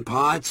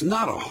 Grandpa, it's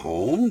not a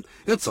home.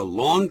 It's a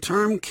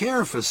long-term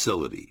care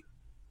facility.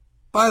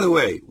 By the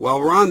way, while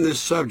we're on this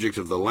subject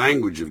of the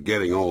language of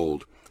getting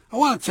old, I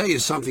want to tell you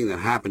something that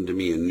happened to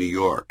me in New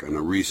York on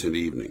a recent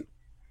evening.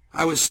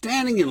 I was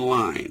standing in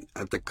line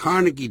at the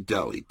Carnegie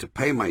Deli to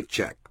pay my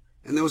check,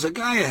 and there was a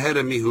guy ahead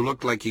of me who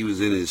looked like he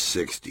was in his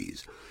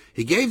 60s.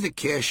 He gave the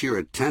cashier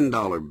a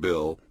 $10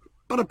 bill,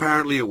 but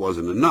apparently it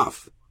wasn't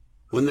enough.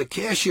 When the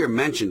cashier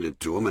mentioned it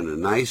to him in a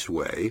nice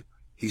way,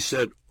 he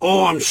said,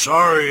 "Oh, I'm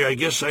sorry, I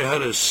guess I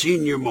had a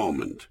senior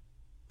moment."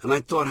 And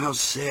I thought how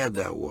sad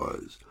that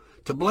was,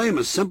 to blame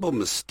a simple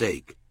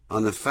mistake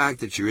on the fact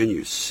that you're in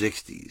your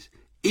 60s.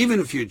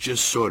 Even if you're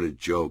just sort of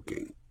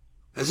joking,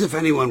 as if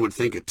anyone would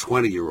think a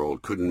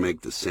 20-year-old couldn't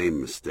make the same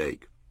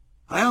mistake.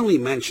 I only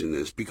mention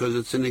this because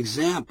it's an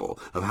example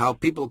of how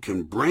people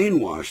can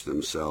brainwash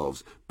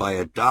themselves by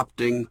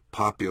adopting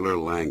popular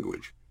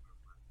language.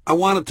 I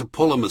wanted to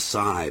pull him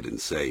aside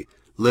and say,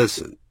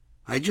 "Listen,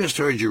 I just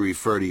heard you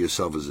refer to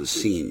yourself as a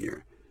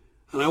senior,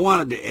 and I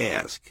wanted to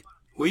ask,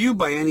 were you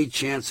by any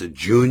chance a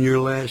junior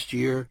last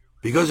year?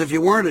 Because if you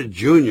weren't a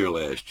junior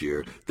last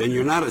year, then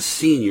you're not a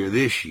senior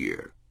this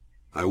year."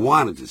 I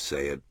wanted to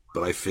say it,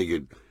 but I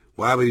figured,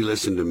 why would he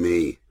listen to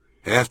me?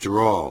 After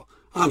all,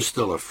 I'm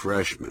still a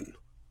freshman.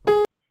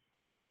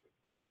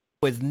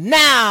 Is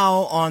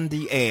now on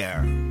the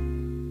air.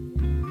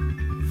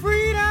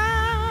 Freedom.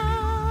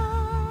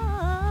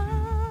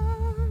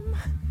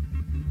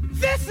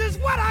 This is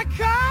what I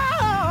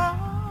call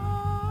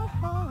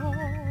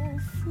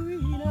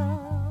freedom.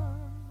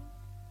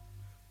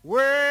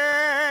 Well,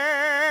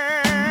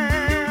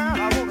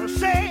 I want to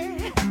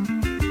say,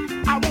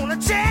 I want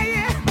to tell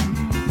you,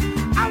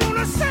 I want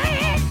to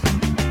say,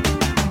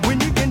 when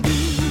you can do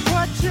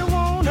what you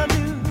want to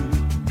do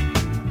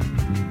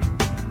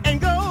and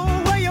go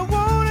where you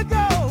want to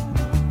go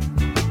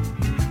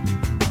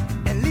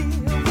and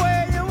live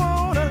where you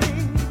want to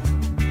live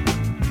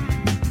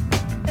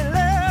and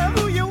love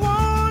who you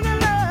want to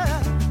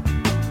love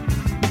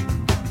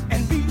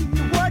and be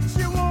what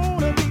you want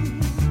to be.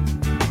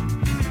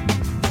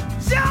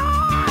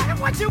 Join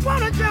what you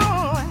want to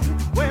join.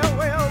 Well,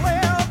 well,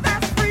 well,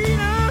 that's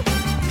freedom.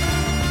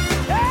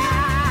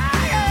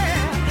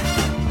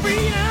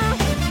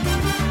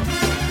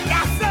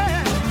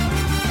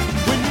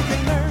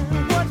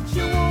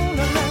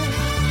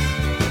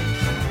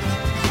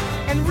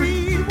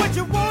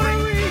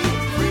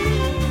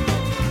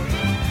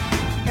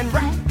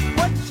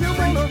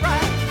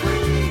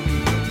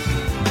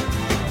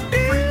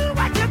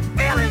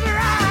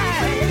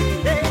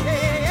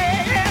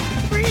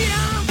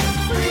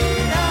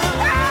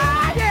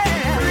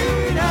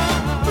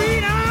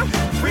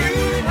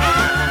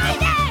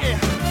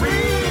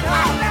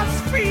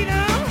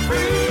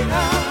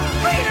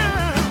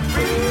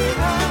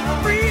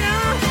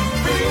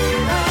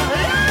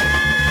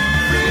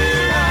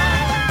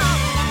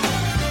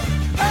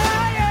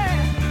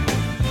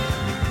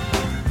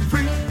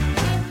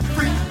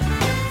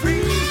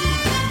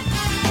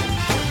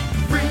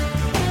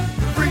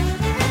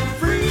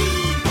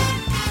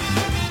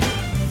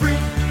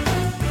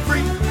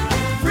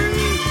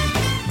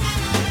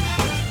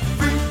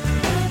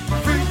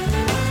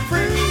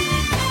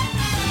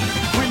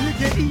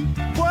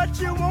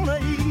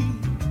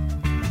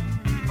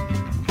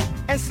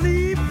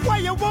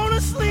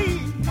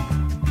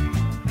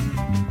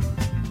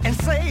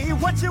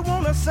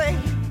 to say.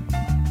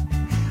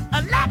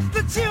 Let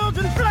the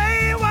children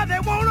play while they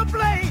want to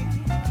play.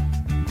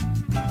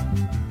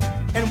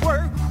 And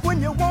work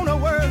when you want to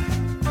work.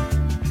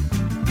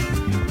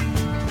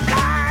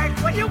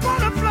 Flirt when you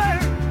want to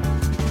flirt.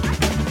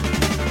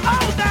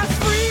 Oh, that's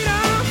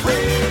freedom.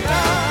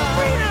 Freedom.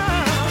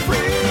 Freedom.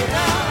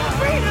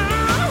 Freedom.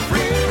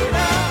 Freedom.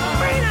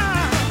 Freedom.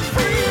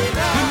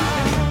 Freedom.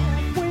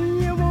 When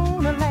you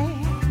want to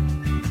laugh.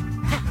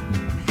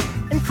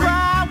 And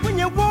cry when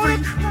you want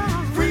to cry.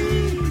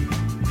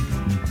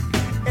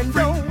 And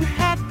don't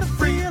have to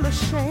feel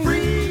ashamed.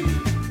 Free.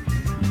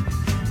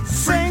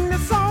 Sing the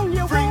song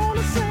you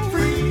wanna sing.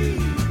 Free.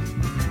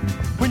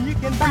 When you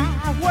can buy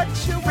what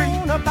you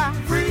wanna buy.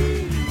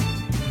 Free.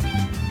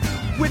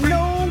 With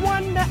no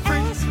one to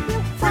ask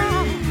you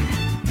why.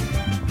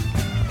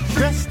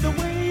 Dress the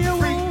way you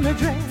wanna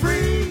dress.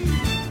 Free.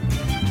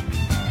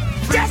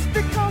 Just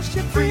because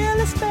you feel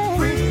a space.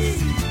 Free.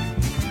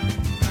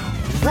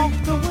 Walk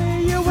the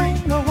way you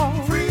wanna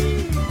walk.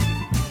 Free.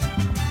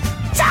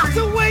 Talk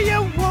the way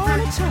you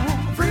wanna talk.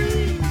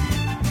 Free.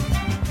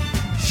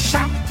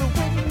 Shout the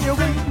way you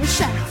wanna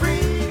shout. Free.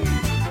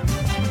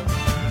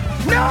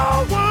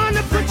 No one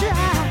to put you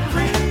out.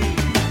 Free.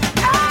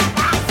 Oh,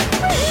 that's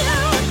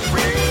freedom.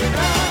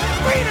 Freedom.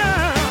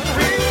 Freedom.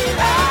 Freedom.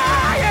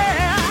 Oh,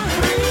 yeah.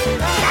 Freedom.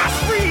 That's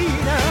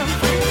freedom.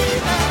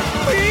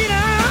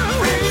 Freedom.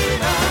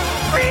 Freedom.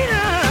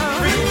 Freedom.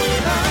 Freedom.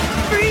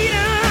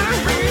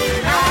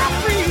 Freedom.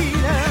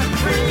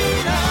 Freedom.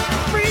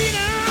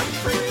 Freedom.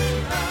 Freedom.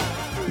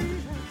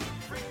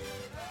 Freedom.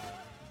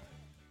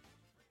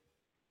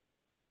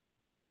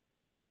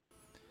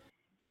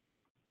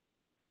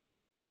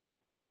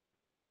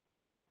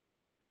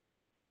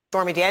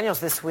 Stormy Daniels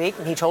this week,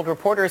 he told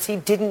reporters he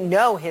didn't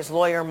know his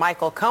lawyer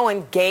Michael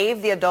Cohen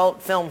gave the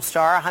adult film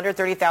star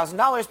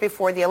 $130,000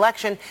 before the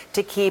election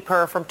to keep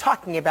her from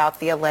talking about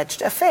the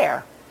alleged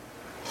affair.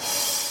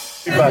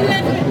 Did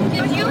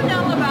you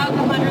know about the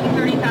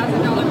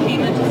 $130,000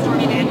 payment to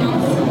Stormy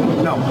Daniels?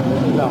 No.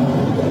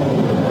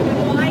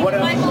 Why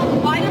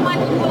did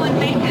Michael Cohen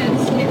make it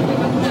if there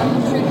was no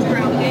truth to your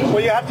allegation?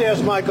 Well, you have to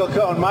ask Michael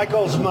Cohen.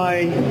 Michael's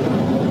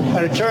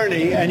an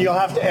attorney, and you'll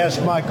have to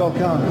ask Michael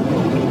Cohen.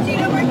 Do you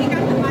know where he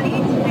got the money to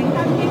make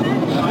that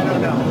payment? No, I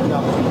don't know.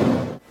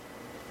 No.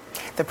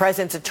 The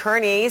president's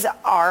attorneys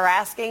are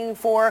asking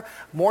for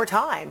more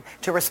time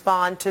to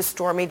respond to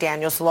Stormy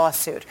Daniels'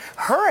 lawsuit.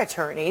 Her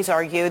attorneys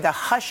argue the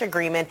hush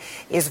agreement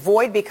is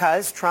void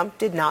because Trump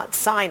did not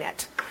sign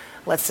it.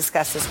 Let's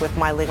discuss this with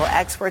my legal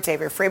experts,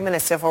 Avery Friedman, a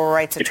civil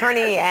rights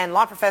attorney and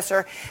law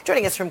professor,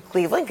 joining us from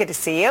Cleveland. Good to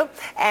see you.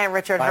 And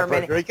Richard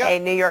Herman, a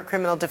New York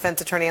criminal defense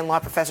attorney and law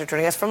professor,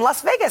 joining us from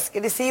Las Vegas.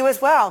 Good to see you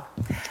as well.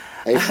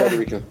 Hey,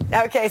 Federica.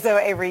 Okay, so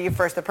Avery, you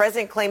first. The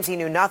president claims he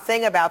knew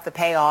nothing about the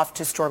payoff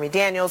to Stormy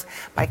Daniels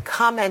by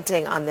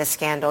commenting on this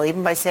scandal,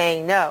 even by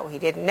saying no, he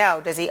didn't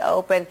know. Does he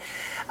open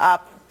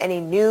up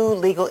any new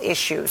legal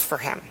issues for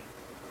him?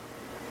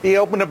 He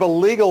opened up a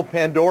legal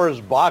Pandora's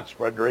box,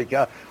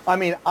 Frederica. I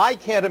mean, I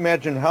can't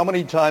imagine how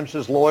many times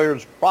his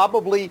lawyers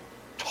probably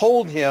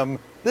told him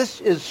this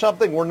is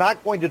something we're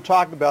not going to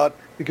talk about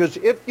because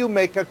if you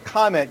make a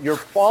comment, you're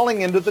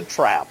falling into the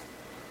trap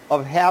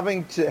of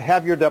having to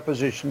have your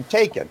deposition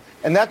taken.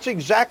 And that's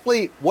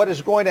exactly what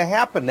is going to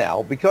happen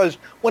now, because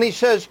when he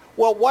says,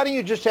 well, why don't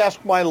you just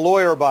ask my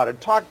lawyer about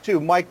it, talk to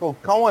Michael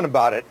Cohen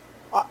about it,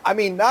 I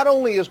mean, not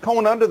only is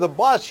Cohen under the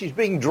bus, he's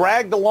being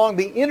dragged along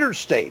the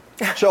interstate.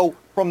 So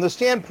from the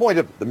standpoint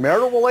of the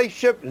marital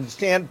relationship, and the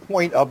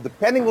standpoint of the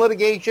pending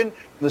litigation,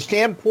 from the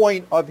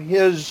standpoint of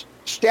his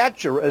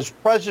stature as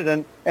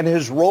president and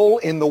his role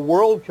in the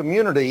world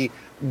community,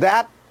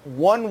 that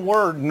one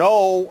word,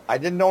 no, I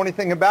didn't know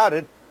anything about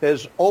it,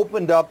 has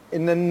opened up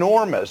an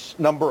enormous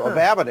number of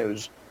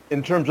avenues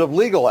in terms of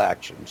legal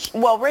actions.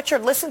 Well,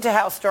 Richard, listen to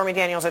how Stormy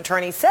Daniels'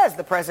 attorney says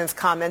the president's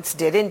comments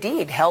did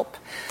indeed help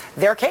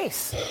their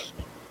case.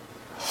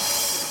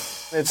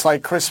 It's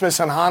like Christmas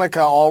and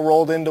Hanukkah all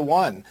rolled into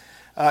one.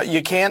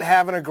 You can't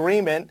have an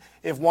agreement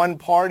if one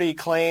party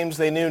claims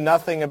they knew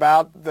nothing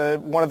about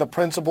one of the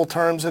principal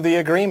terms of the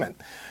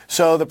agreement.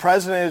 So the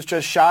president has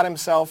just shot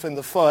himself in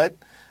the foot,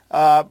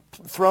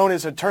 thrown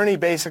his attorney,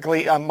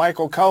 basically,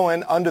 Michael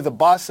Cohen, under the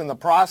bus in the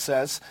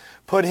process,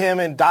 put him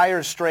in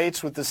dire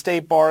straits with the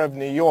State Bar of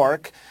New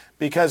York,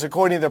 because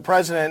according to the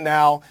president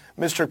now,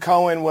 Mr.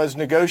 Cohen was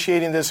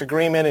negotiating this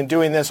agreement and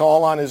doing this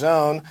all on his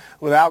own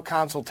without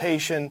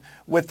consultation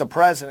with the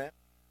president.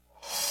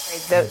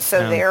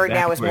 So there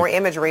now is more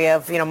imagery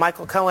of,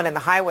 Michael Cohen and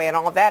the highway and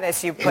all of that,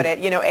 as you put it,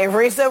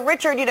 Avery. So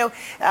Richard,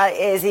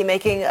 is he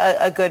making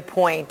a good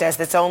point? Does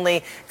this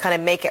only kind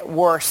of make it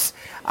worse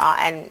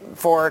and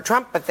for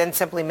Trump, but then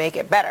simply make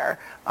it better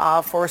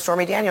for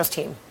Stormy Daniels'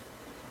 team?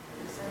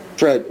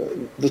 Fred,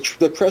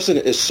 the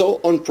president is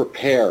so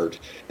unprepared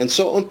and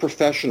so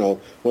unprofessional.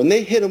 When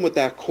they hit him with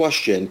that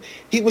question,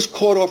 he was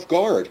caught off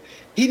guard.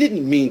 He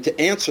didn't mean to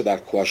answer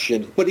that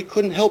question, but he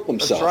couldn't help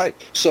himself. That's right.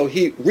 So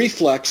he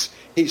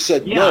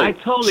said, Yeah, no, I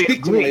totally speak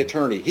agree. to my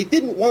attorney. He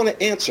didn't want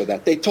to answer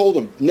that. They told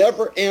him,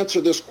 never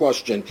answer this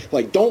question.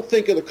 Like, don't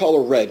think of the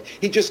color red.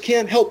 He just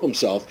can't help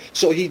himself,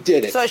 so he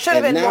did it. So it should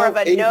have And been more of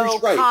a Avery's no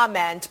right.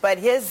 comment, but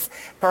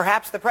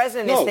perhaps the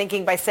president is No.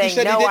 thinking by He saying,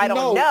 said he no, I didn't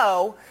don't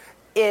know,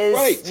 is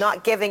Right.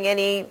 not giving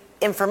any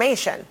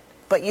information.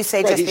 But you say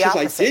Right. just He the says,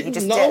 opposite. I He didn't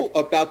just know did.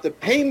 about the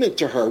payment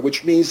to her,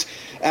 which means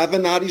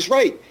Avenatti's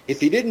right. If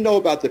he didn't know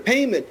about the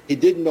payment, he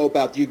didn't know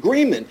about the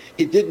agreement.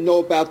 He didn't know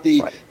about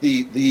the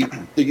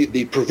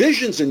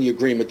provisions in the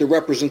agreement, the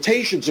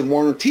representations and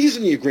warranties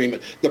in the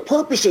agreement, the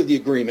purpose of the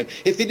agreement.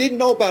 If he didn't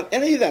know about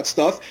any of that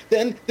stuff,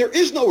 then there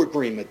is no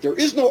agreement. There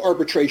is no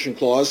arbitration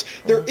clause.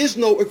 There is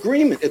no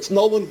agreement. It's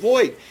null and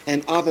void.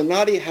 And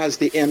Avenatti has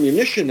the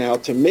ammunition now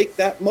to make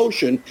that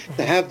motion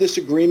to have this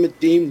agreement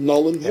deemed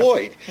null and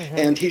void.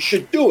 And he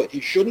should do it.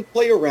 He shouldn't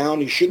play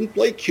around. He shouldn't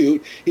play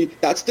cute.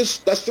 That's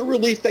the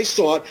relief they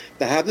sought,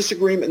 to have this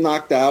agreement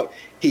knocked out.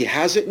 He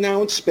has it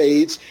now in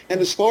spades. And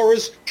as far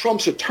as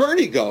Trump's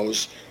attorney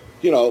goes,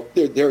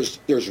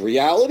 there's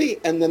reality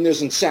and then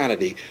there's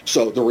insanity.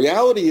 So the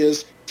reality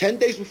is 10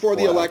 days before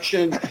the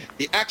election,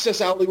 the Access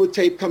Hollywood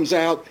tape comes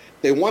out.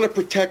 They want to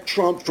protect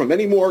Trump from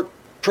any more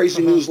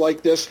crazy news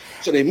like this,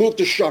 so they move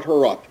to shut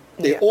her up.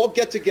 They all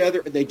get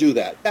together and they do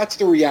that. That's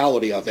the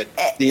reality of it.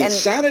 The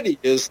insanity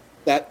is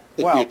that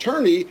the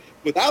attorney,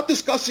 without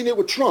discussing it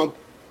with Trump,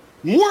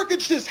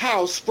 mortgaged his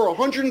house for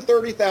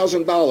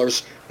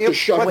 $130,000 to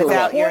shut her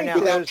up.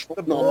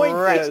 The point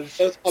is,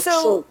 it's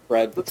absurd,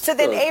 Fred. It's So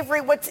then, absurd.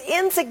 Avery, what's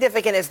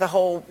insignificant is the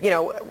whole,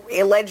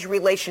 alleged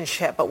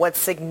relationship. But what's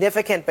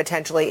significant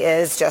potentially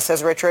is, just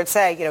as Richard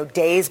said,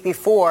 days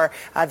before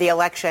the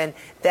election,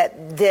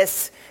 that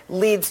this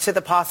leads to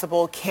the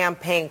possible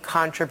campaign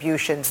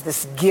contributions,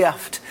 this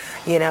gift,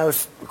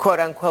 quote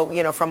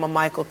unquote, from a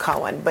Michael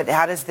Cohen. But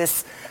how does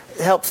this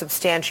help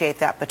substantiate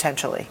that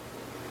potentially?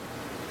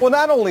 Well,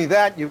 not only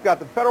that, you've got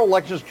the Federal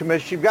Elections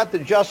Commission, you've got the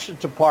Justice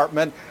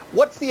Department.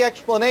 What's the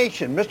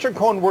explanation? Mr.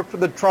 Cohen worked for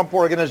the Trump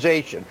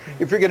Organization.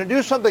 If you're going to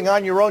do something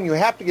on your own, you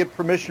have to get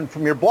permission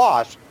from your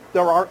boss.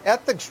 There are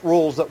ethics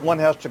rules that one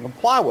has to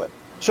comply with.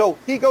 So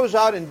he goes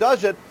out and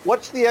does it.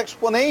 What's the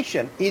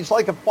explanation? He's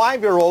like a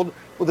 5-year-old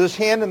with his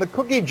hand in the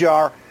cookie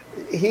jar.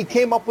 He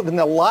came up with an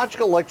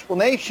illogical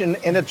explanation,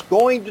 and it's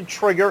going to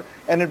trigger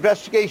an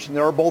investigation.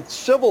 There are both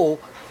civil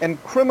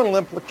and criminal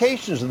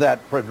implications of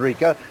that,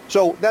 Frederica.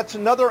 So that's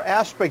another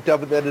aspect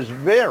of it that is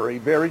very,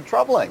 very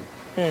troubling.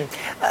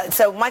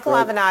 So Michael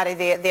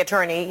Avenatti, the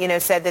attorney,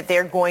 said that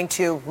they're going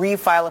to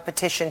refile a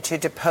petition to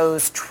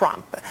depose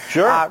Trump.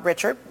 Sure.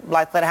 Richard,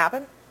 likely to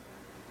happen?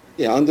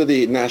 Yeah, under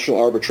the National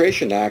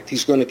Arbitration Act,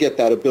 he's going to get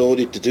that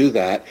ability to do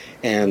that,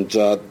 and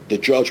the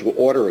judge will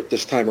order it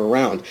this time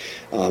around.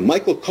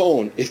 Michael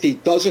Cohen, if he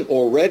doesn't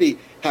already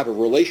have a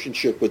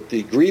relationship with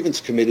the grievance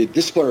committee,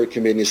 disciplinary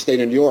committee in the state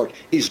of New York,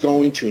 he's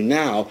going to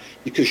now,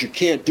 because you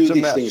can't do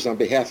these things on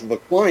behalf of a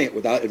client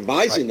without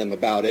advising them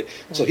about it.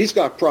 So he's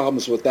got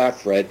problems with that,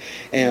 Fred.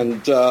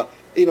 And,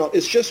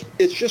 it's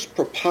just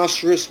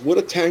preposterous. What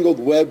a tangled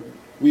web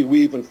we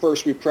weave, and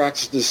first we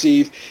practice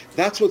deceive.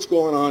 That's what's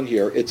going on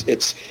here.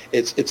 It's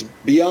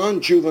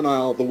beyond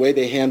juvenile the way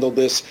they handle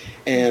this,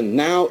 and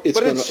now it's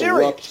going to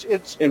erupt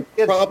in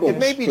problems it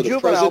may be for the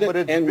juvenile, president but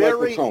it's and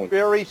very, Michael Cohen.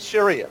 very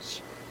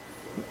serious.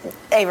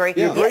 Avery,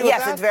 You agree with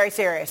yes, that? it's very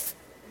serious.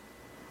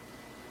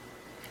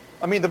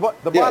 I mean, the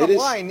bottom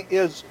line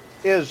is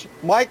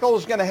Michael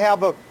is going to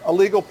have a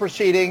legal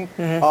proceeding,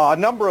 a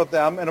number of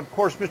them, and of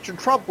course Mr.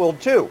 Trump will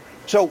too.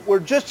 So we're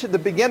just at the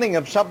beginning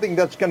of something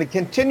that's going to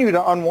continue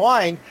to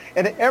unwind,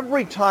 and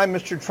every time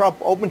Mr. Trump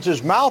opens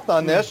his mouth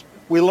on this,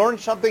 we learn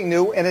something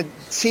new, and it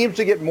seems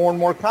to get more and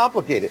more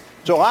complicated.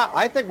 So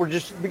I think we're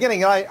just at the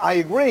beginning. I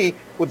agree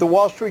with the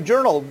Wall Street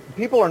Journal.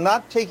 People are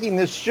not taking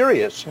this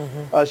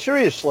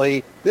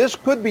seriously. This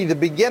could be the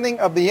beginning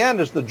of the end,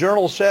 as the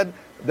Journal said.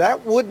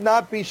 That would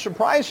not be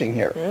surprising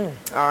here.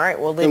 All right,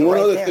 we'll leave And it one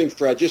right other there. thing,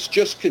 Fred,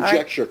 just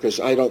conjecture, because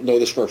I don't know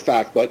this for a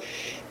fact, but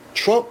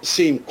Trump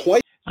seemed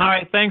quite... All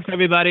right, thanks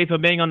everybody for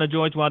being on the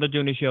George Wilder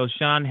Jr. Show.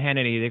 Sean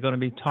Hannity, they're going to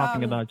be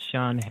talking about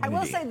Sean Hannity. I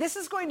will say this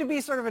is going to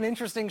be sort of an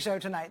interesting show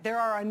tonight. There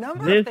are a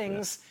number of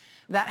things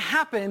that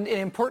happened in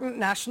important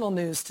national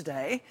news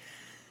today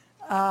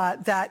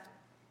that,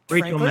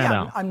 frankly,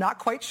 I'm not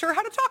quite sure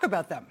how to talk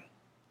about them.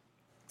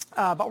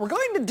 But we're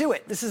going to do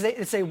it.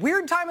 It's a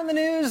weird time in the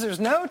news. There's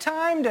no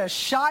time to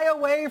shy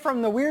away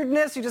from the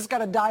weirdness. You just got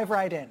to dive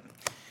right in.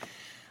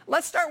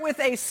 Let's start with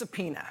a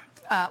subpoena.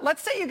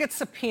 Let's say you get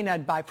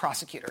subpoenaed by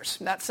prosecutors.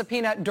 That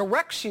subpoena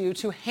directs you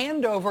to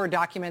hand over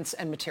documents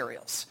and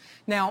materials.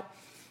 Now,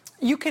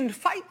 you can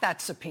fight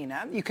that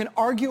subpoena. You can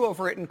argue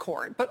over it in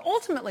court. But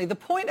ultimately, the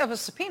point of a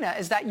subpoena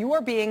is that you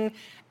are being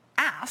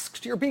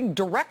asked, you're being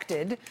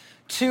directed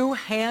to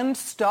hand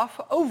stuff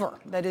over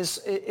that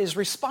is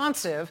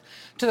responsive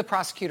to the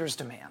prosecutor's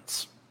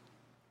demands.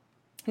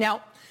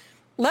 Now,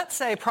 let's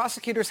say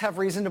prosecutors have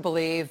reason to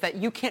believe that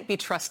you can't be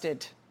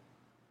trusted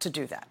to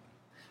do that.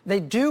 They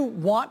do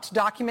want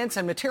documents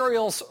and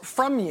materials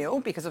from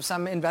you because of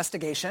some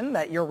investigation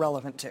that you're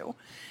relevant to.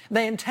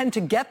 They intend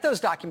to get those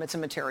documents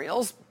and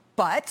materials,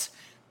 but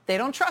they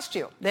don't trust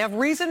you. They have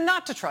reason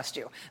not to trust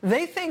you.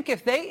 They think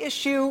if they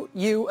issue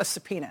you a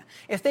subpoena,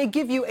 if they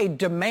give you a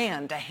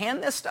demand to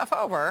hand this stuff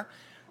over,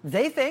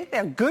 they think they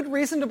have good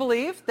reason to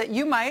believe that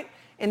you might,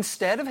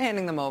 instead of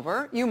handing them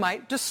over, you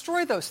might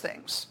destroy those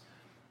things,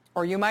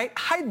 or you might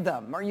hide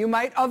them, or you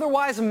might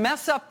otherwise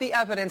mess up the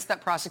evidence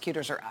that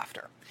prosecutors are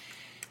after.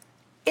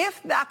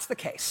 If that's the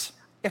case,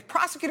 if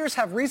prosecutors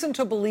have reason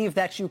to believe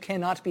that you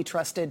cannot be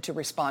trusted to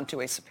respond to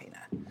a subpoena,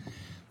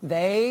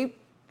 they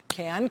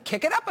can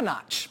kick it up a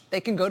notch. They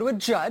can go to a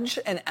judge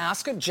and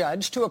ask a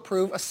judge to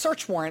approve a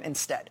search warrant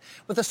instead.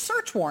 With a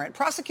search warrant,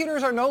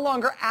 prosecutors are no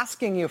longer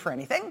asking you for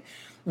anything.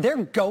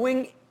 They're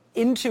going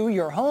into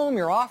your home,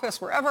 your office,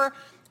 wherever,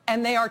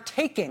 and they are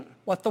taking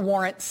what the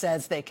warrant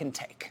says they can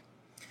take.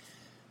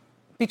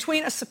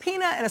 Between a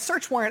subpoena and a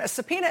search warrant, a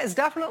subpoena is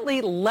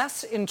definitely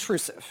less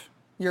intrusive.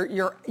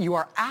 You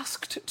are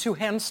asked to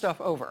hand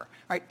stuff over,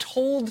 right?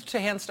 Told to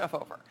hand stuff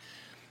over.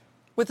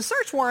 With the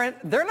search warrant,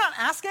 they're not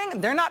asking,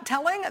 they're not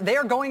telling, they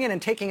are going in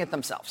and taking it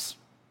themselves.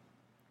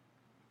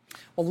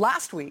 Well,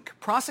 last week,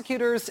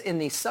 prosecutors in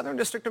the Southern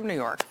District of New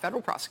York,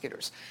 federal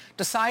prosecutors,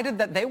 decided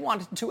that they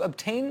wanted to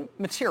obtain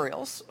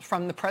materials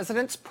from the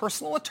president's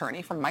personal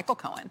attorney, from Michael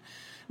Cohen,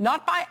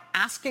 not by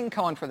asking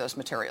Cohen for those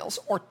materials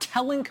or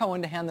telling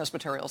Cohen to hand those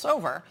materials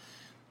over.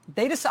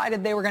 They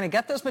decided they were going to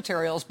get those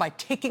materials by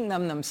taking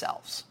them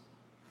themselves.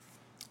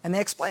 And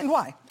they explained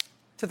why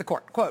to the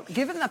court. Quote,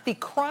 given that the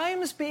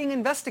crimes being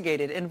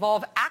investigated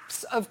involve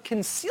acts of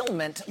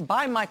concealment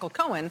by Michael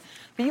Cohen,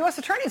 the U.S.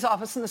 Attorney's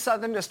Office in the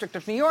Southern District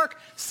of New York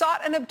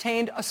sought and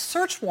obtained a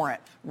search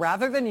warrant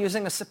rather than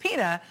using a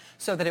subpoena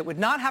so that it would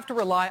not have to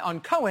rely on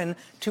Cohen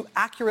to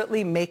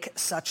accurately make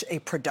such a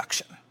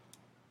production.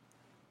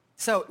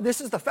 So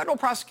this is the federal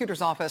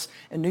prosecutor's office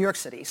in New York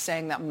City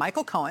saying that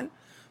Michael Cohen,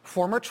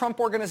 former Trump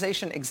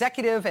Organization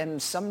executive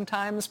and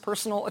sometimes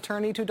personal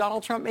attorney to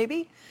Donald Trump,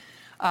 maybe.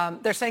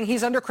 They're saying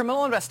he's under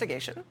criminal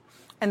investigation,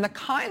 and the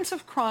kinds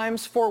of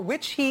crimes for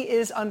which he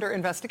is under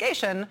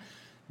investigation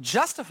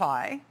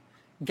justify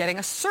getting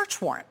a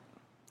search warrant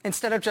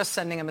instead of just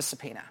sending him a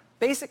subpoena,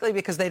 basically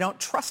because they don't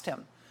trust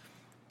him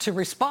to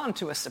respond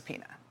to a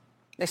subpoena.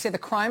 They say the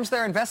crimes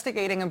they're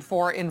investigating him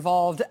for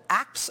involved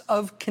acts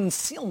of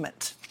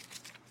concealment.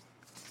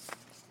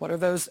 What are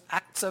those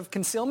acts of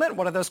concealment?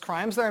 What are those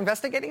crimes they're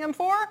investigating him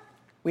for?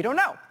 We don't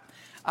know.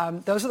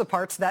 Those are the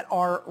parts that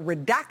are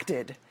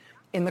redacted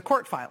in the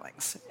court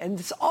filings. And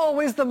it's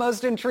always the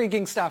most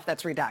intriguing stuff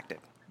that's redacted.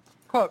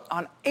 Quote,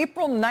 on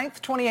April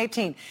 9th,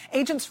 2018,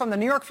 agents from the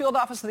New York field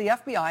office of the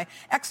FBI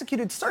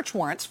executed search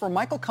warrants for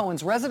Michael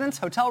Cohen's residence,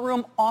 hotel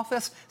room,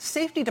 office,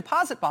 safety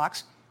deposit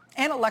box,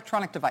 and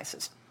electronic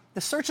devices.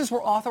 The searches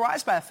were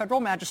authorized by a federal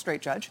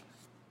magistrate judge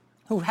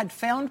who had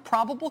found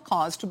probable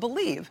cause to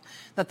believe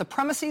that the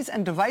premises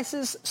and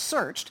devices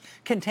searched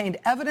contained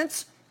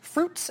evidence,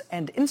 fruits,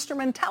 and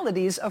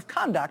instrumentalities of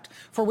conduct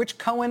for which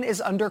Cohen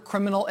is under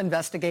criminal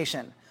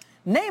investigation.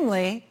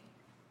 Namely,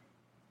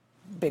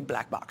 big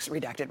black box,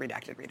 redacted,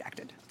 redacted,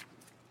 redacted.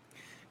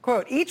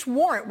 Quote, each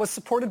warrant was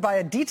supported by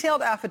a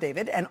detailed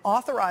affidavit and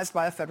authorized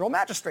by a federal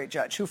magistrate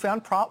judge who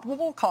found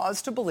probable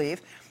cause to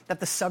believe that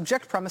the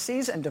subject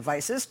premises and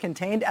devices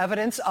contained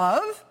evidence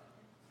of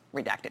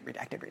redacted,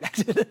 redacted,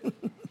 redacted.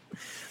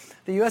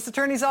 The U.S.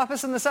 Attorney's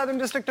Office in the Southern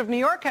District of New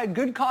York had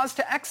good cause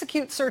to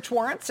execute search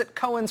warrants at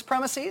Cohen's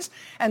premises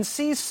and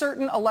seize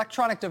certain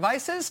electronic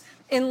devices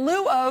in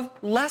lieu of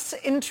less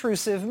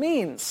intrusive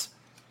means.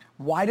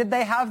 Why did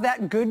they have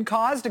that good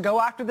cause to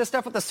go after this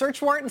stuff with a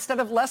search warrant instead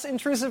of less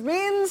intrusive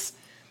means?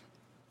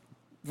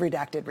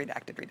 Redacted,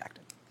 redacted,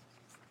 redacted.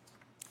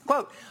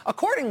 Quote,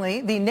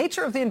 accordingly, the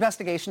nature of the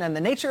investigation and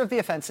the nature of the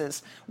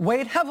offenses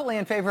weighed heavily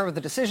in favor of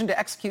the decision to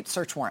execute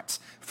search warrants.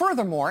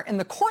 Furthermore, in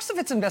the course of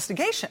its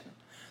investigation,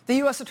 the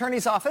U.S.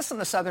 Attorney's Office in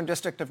the Southern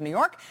District of New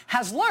York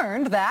has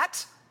learned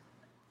that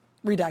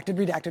redacted,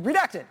 redacted,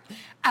 redacted.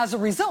 As a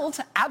result,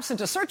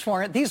 absent a search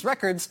warrant, these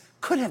records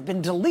could have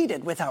been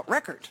deleted without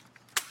record.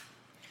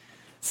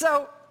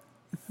 So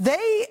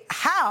they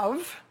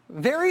have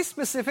very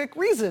specific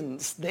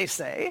reasons, they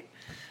say,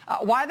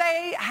 why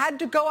they had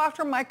to go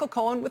after Michael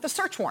Cohen with a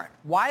search warrant.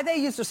 Why they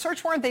used a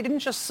search warrant. They didn't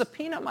just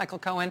subpoena Michael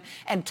Cohen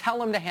and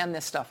tell him to hand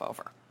this stuff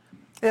over.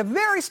 They have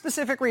very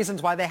specific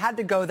reasons why they had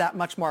to go that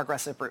much more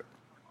aggressive route.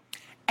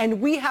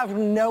 And we have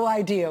no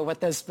idea what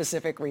those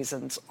specific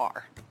reasons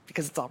are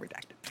because it's all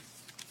redacted.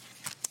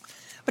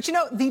 But you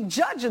know, the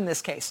judge in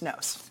this case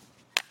knows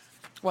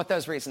what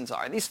those reasons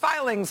are. These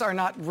filings are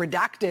not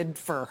redacted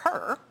for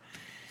her.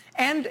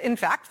 And in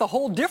fact, the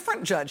whole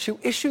different judge who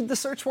issued the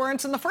search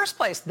warrants in the first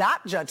place, that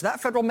judge, that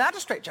federal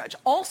magistrate judge,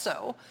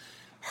 also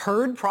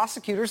heard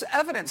prosecutors'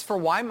 evidence for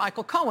why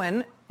Michael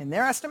Cohen, in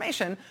their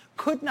estimation,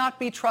 could not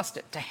be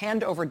trusted to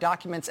hand over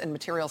documents and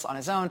materials on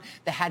his own.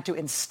 They had to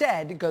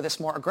instead go this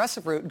more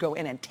aggressive route, go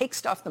in and take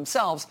stuff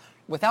themselves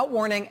without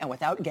warning and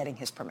without getting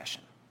his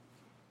permission.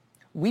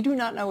 We do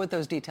not know what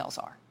those details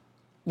are.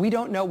 We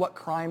don't know what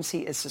crimes he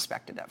is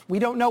suspected of. We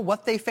don't know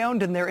what they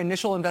found in their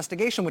initial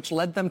investigation, which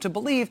led them to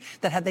believe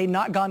that had they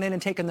not gone in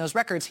and taken those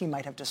records, he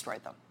might have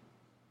destroyed them.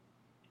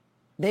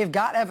 They've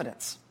got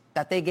evidence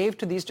that they gave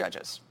to these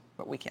judges,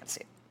 but we can't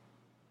see it.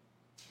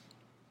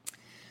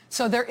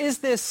 So there is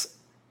this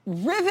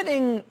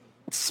riveting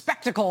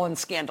spectacle and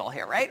scandal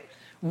here, right?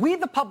 We,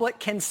 the public,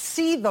 can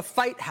see the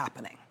fight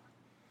happening.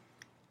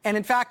 And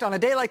in fact, on a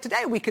day like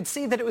today, we could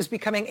see that it was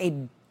becoming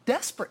a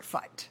desperate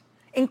fight,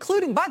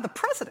 including by the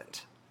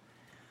president.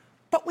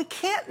 But we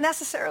can't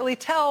necessarily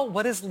tell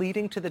what is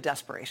leading to the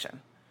desperation.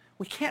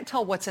 We can't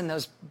tell what's in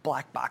those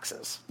black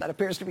boxes that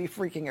appears to be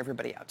freaking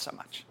everybody out so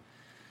much.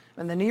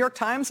 And the New York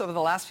Times over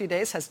the last few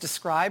days has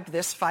described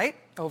this fight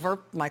over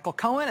Michael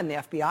Cohen and the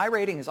FBI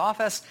raiding his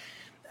office.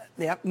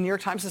 The New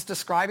York Times is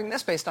describing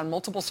this based on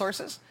multiple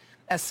sources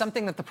as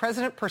something that the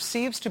president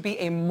perceives to be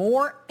a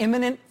more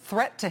imminent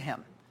threat to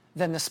him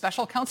than the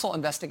special counsel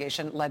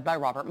investigation led by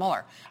Robert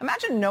Mueller.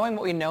 Imagine knowing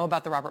what we know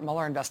about the Robert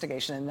Mueller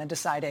investigation and then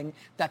deciding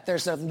that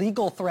there's a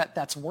legal threat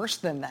that's worse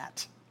than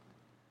that.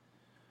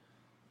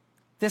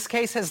 This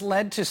case has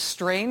led to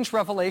strange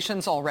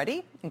revelations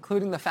already,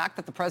 including the fact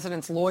that the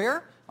president's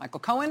lawyer, Michael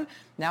Cohen,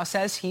 now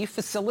says he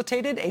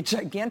facilitated a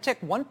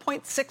gigantic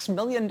 $1.6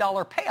 million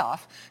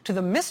payoff to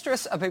the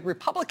mistress of a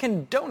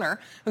Republican donor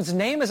whose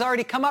name has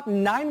already come up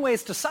 9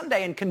 ways to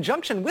Sunday in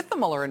conjunction with the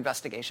Mueller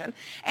investigation,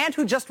 and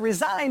who just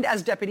resigned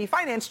as deputy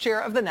finance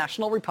chair of the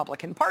National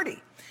Republican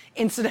Party.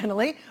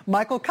 Incidentally,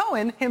 Michael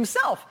Cohen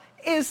himself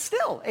is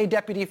still a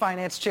deputy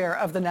finance chair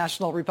of the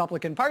National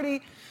Republican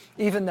Party,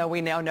 even though we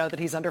now know that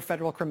he's under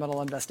federal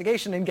criminal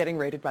investigation and getting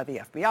raided by the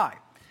FBI.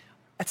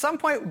 At some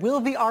point,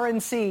 will the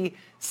RNC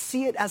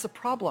see it as a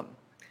problem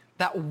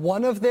that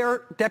one of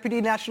their deputy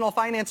national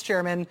finance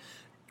chairmen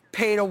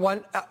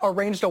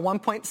arranged a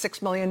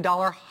 $1.6 million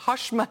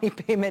hush money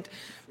payment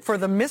for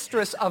the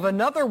mistress of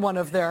another one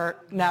of their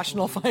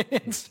national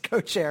finance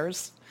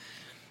co-chairs?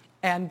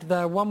 And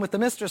the one with the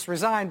mistress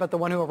resigned, but the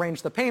one who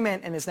arranged the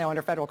payment and is now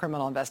under federal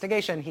criminal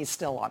investigation, he's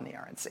still on the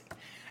RNC.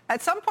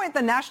 At some point,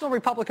 the National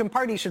Republican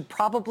Party should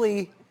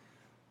probably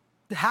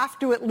have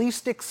to at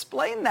least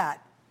explain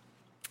that,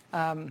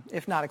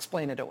 if not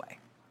explain it away.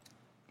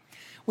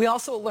 We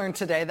also learned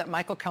today that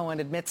Michael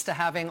Cohen admits to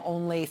having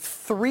only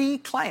 3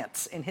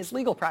 clients in his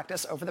legal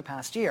practice over the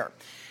past year.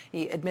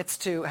 He admits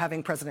to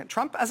having President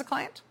Trump as a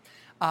client,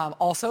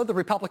 also the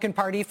Republican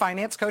Party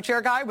finance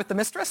co-chair guy with the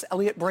mistress,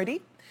 Elliot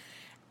Brady,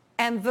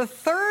 and the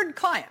third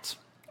client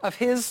of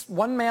his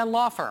one-man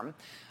law firm,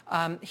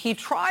 he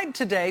tried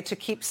today to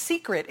keep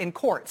secret in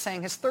court,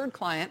 saying his third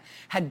client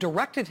had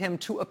directed him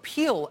to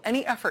appeal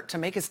any effort to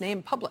make his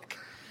name public.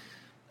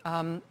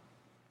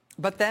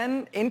 But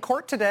then in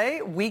court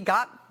today, we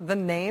got the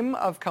name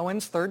of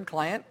Cohen's third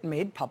client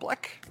made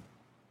public.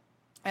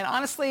 And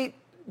honestly,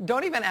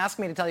 don't even ask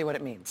me to tell you what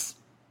it means,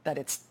 that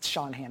it's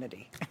Sean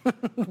Hannity.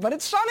 But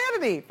it's Sean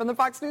Hannity from the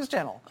Fox News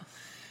Channel.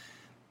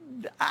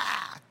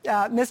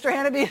 Mr.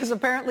 Hannity has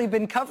apparently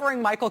been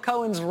covering Michael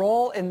Cohen's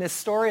role in this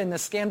story, in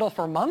this scandal,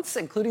 for months,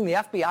 including the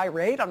FBI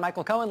raid on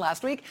Michael Cohen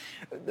last week,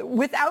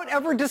 without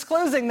ever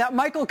disclosing that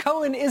Michael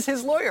Cohen is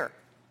his lawyer.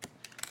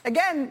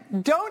 Again,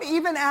 don't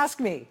even ask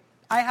me.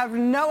 I have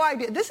no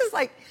idea. This is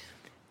like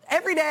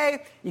every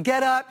day you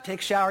get up,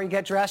 take a shower, you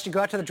get dressed, you go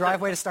out to the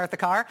driveway to start the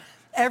car.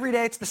 Every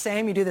day it's the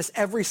same. You do this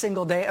every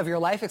single day of your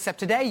life, except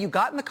today you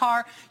got in the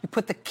car, you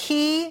put the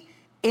key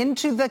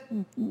into the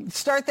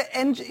start the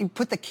engine, you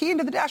put the key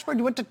into the dashboard,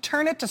 you went to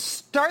turn it to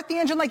start the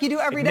engine like you do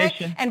every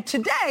day. And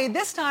today,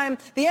 this time,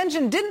 the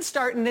engine didn't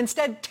start, and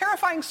instead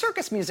terrifying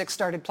circus music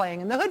started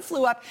playing, and the hood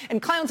flew up,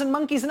 and clowns and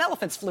monkeys and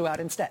elephants flew out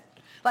instead.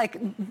 Like,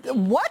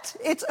 what?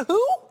 It's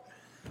who?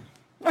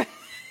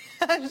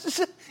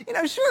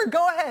 Sure,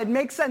 go ahead,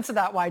 make sense of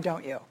that, why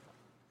don't you?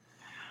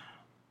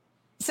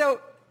 So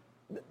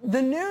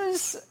the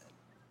news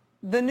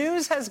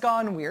has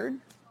gone weird.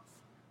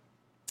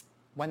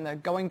 When the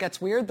going gets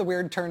weird, the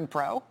weird turn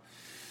pro.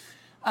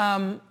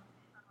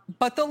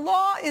 But the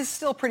law is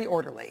still pretty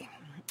orderly.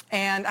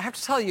 And I have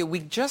to tell you, we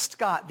just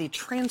got the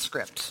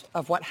transcript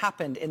of what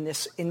happened in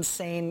this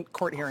insane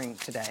court hearing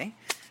today.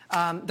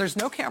 There's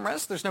no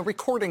cameras. There's no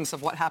recordings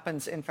of what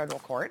happens in federal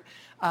court.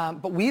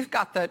 But we've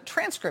got the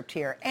transcript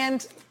here.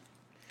 And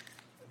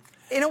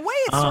in a way,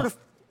 it's sort of...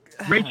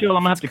 Rachel,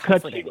 I'm going to have to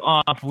cut you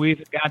off.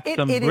 We've got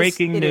some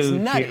breaking news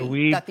here.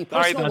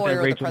 Sorry about that,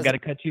 Rachel. We've got to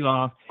cut you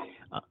off.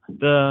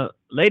 The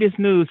latest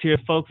news here,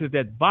 folks, is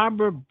that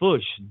Barbara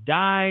Bush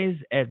dies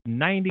at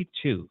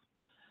 92.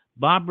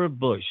 Barbara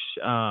Bush,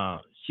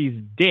 she's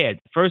dead.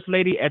 First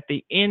lady at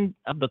the end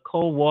of the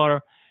Cold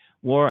War,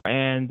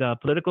 and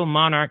political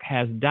monarch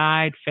has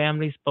died,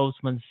 family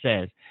spokesman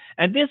says.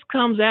 And this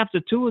comes after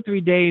 2 or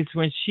 3 days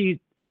when she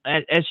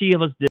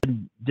was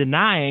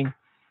denying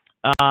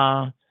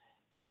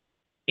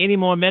any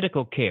more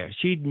medical care.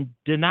 She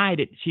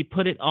denied it. She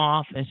put it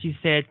off, and she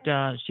said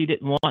she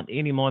didn't want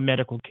any more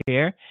medical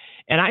care.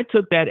 And I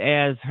took that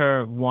as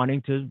her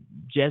wanting to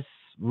just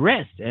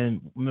rest.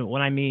 And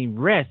when I mean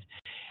rest,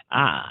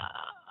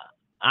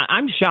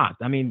 I'm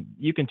shocked. I mean,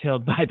 you can tell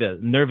by the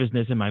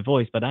nervousness in my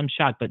voice, but I'm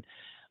shocked. But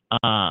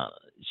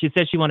she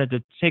said she wanted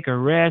to take a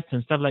rest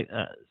and stuff like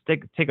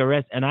take a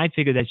rest, and I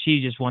figured that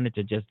she just wanted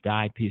to just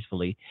die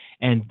peacefully,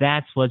 and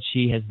that's what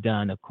she has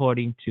done,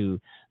 according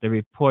to the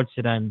reports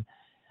that I'm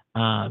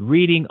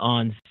reading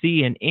on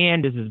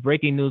CNN. This is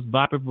breaking news.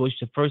 Barbara Bush,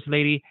 the First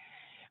Lady.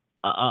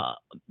 I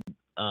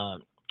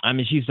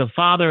mean, she's the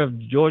father of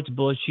George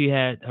Bush. She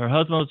had her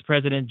husband was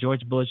President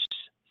George Bush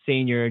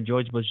Sr.,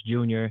 George Bush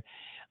Jr.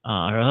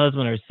 Her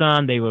husband, her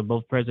son, they were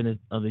both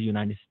presidents of the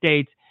United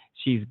States.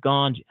 She's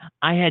gone.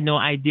 I had no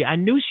idea. I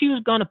knew she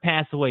was going to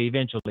pass away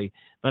eventually,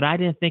 but I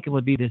didn't think it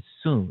would be this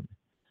soon.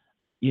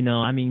 You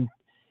know, I mean,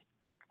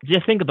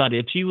 just think about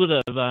it. If she would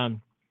have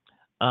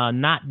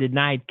not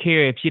denied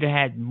care, if she'd have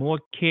had more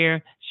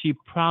care, she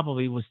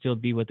probably would still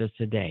be with us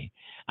today.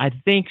 I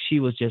think she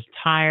was just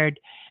tired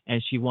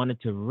and she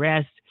wanted to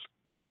rest.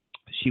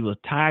 She was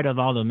tired of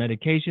all the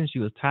medications. She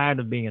was tired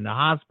of being in the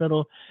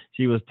hospital.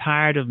 She was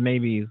tired of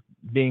maybe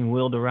being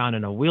wheeled around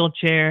in a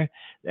wheelchair.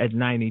 At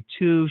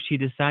 92, she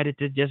decided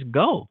to just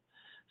go.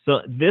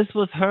 So this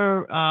was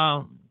her.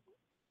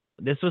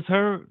 This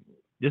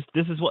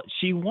is what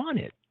she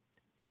wanted.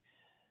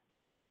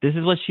 This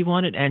is what she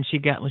wanted, and she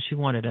got what she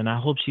wanted. And I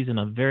hope she's in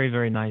a very,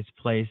 very nice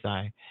place.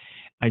 I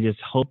just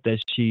hope that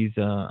she's,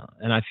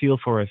 and I feel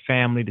for her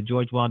family. The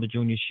George Wilder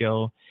Jr.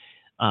 Show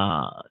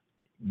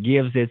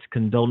gives its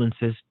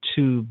condolences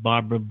to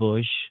Barbara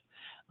Bush.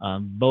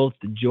 Both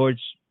George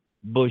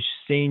Bush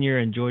Sr.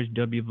 and George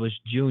W. Bush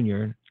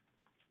Jr.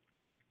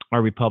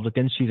 are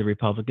Republicans. She's a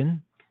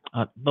Republican.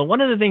 But one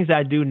of the things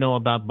I do know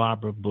about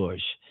Barbara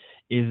Bush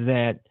is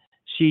that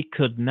she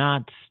could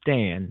not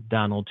stand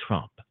Donald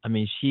Trump. I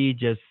mean, she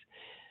couldn't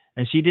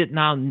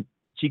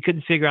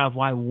figure out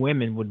why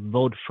women would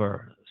vote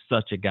for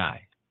such a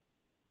guy.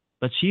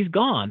 But she's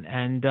gone.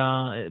 And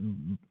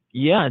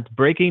yeah, it's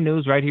breaking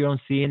news right here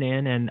on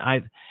CNN. And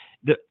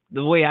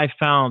the way I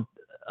found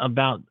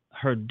about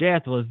her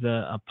death was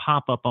a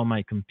pop-up on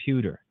my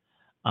computer,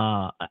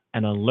 an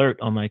alert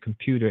on my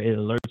computer. It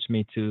alerts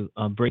me to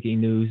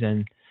breaking news,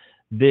 and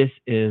this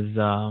is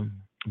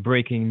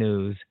breaking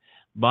news.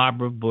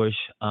 Barbara Bush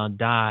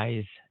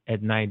dies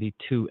at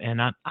 92,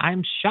 and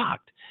I'm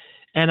shocked,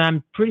 and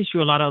I'm pretty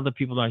sure a lot of other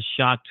people are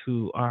shocked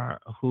who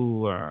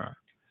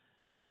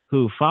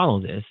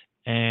follow this,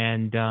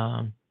 and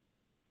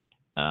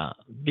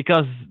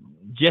because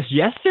just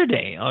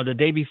yesterday or the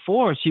day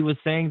before, she was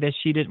saying that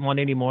she didn't want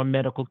any more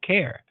medical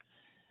care.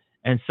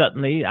 And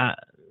suddenly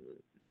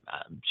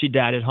she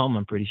died at home,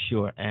 I'm pretty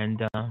sure.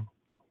 And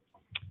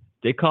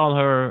they call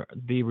her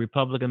the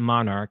Republican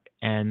monarch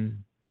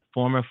and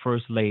former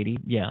first lady.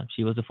 Yeah,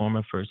 she was the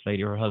former first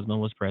lady. Her husband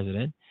was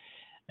president.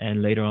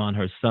 And later on,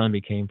 her son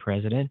became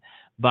president.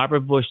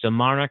 Barbara Bush, the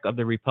monarch of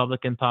the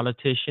Republican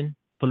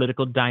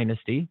political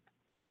dynasty,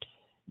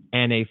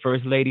 and a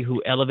first lady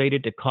who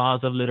elevated the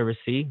cause of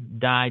literacy,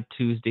 died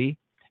Tuesday.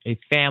 A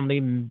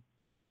family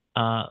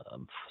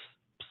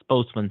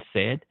spokesman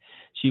said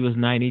she was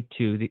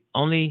 92. The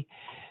only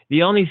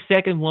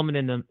second woman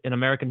in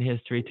American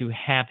history to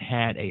have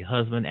had a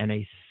husband and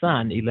a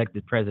son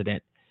elected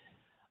president.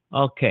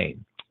 Okay,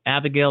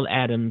 Abigail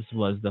Adams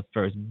was the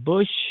first.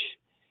 Bush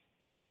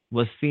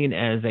was seen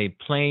as a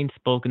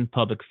plain-spoken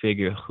public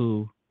figure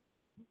who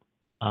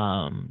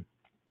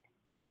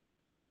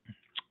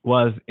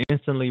was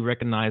instantly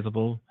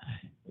recognizable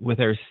with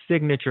her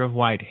signature of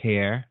white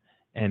hair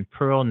and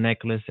pearl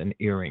necklace and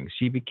earrings.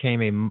 She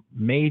became a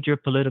major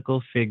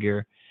political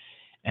figure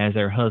as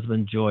her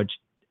husband, George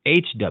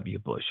H.W.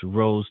 Bush,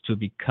 rose to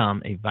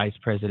become a vice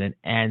president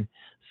and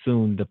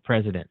soon the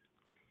president.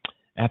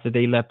 After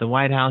they left the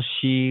White House,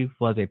 she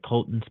was a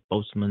potent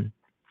spokesman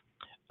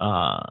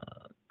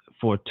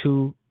for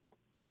two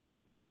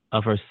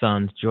of her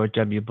sons, George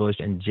W. Bush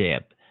and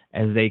Jeb,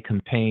 as they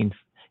campaigned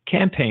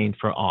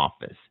for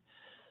office.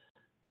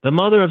 The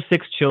mother of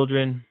 6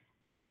 children,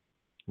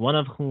 one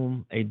of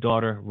whom, a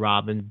daughter,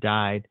 Robin,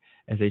 died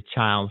as a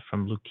child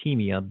from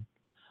leukemia,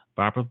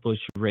 Barbara Bush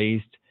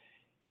raised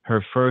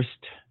her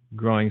first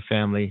growing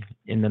family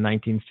in the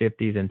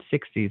 1950s and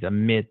 60s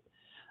amid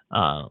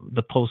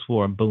the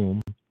post-war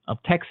boom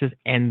of Texas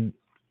and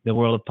the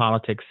world of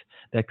politics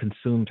that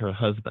consumed her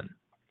husband.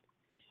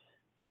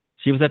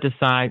 She was at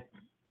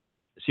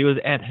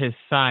his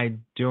side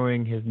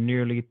during his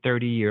nearly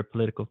 30-year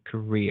political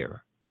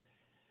career.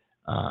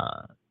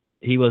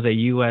 He was a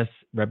U.S.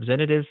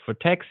 representative for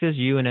Texas,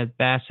 UN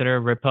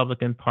ambassador,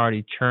 Republican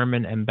Party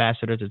chairman,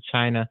 ambassador to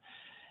China,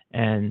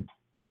 and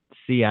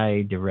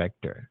CIA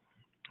director.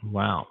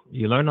 Wow,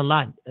 you learn a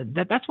lot.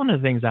 That's one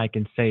of the things I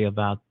can say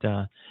about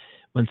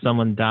when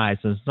someone dies,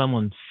 when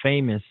someone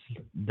famous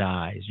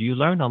dies. You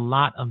learn a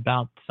lot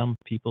about some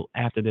people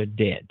after they're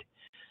dead.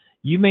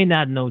 You may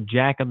not know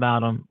jack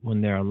about them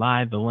when they're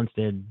alive, but once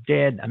they're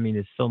dead, I mean,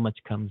 there's so much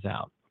comes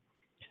out.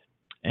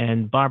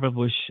 And Barbara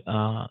Bush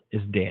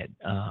is dead.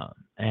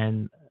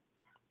 And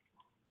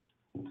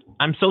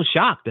I'm so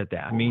shocked at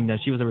that. I mean,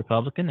 she was a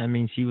Republican. I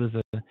mean,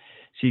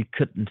 she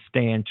couldn't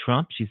stand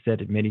Trump. She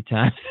said it many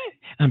times.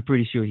 I'm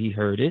pretty sure he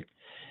heard it.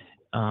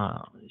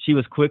 She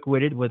was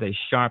quick-witted with a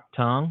sharp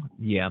tongue.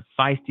 Yeah,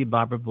 feisty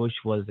Barbara Bush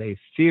was a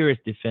fierce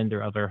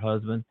defender of her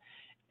husband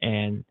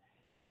and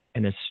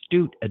an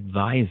astute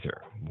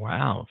advisor.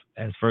 Wow.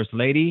 As First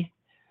Lady,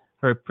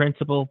 her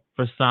principal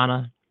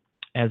persona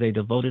as a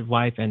devoted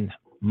wife and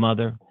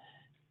mother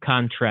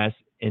contrasts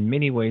in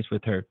many ways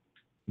with her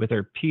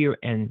peer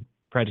and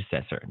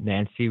predecessor,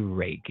 Nancy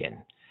Reagan,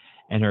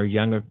 and her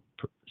younger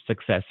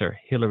successor,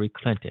 Hillary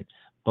Clinton,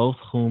 both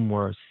whom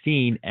were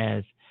seen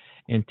as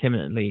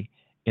intimately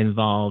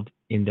involved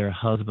in their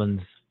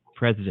husbands'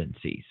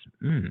 presidencies.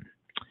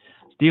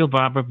 Still,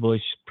 Barbara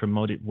Bush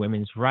promoted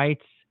women's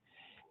rights,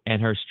 and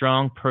her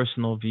strong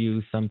personal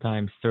views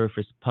sometimes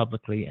surfaced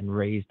publicly and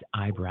raised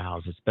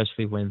eyebrows,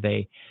 especially when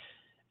they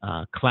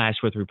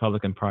clashed with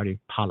Republican Party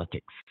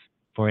politics.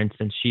 For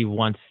instance, she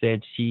once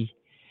said she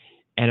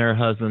and her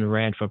husband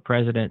ran for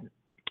president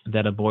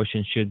that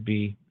abortion should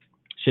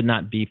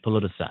not be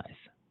politicized.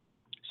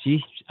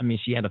 She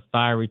had a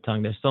fiery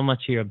tongue. There's so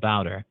much here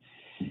about her.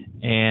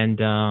 And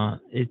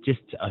it's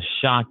just a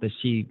shock that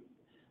she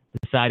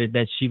decided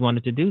that she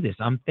wanted to do this.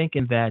 I'm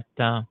thinking that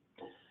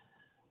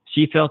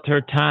she felt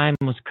her time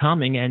was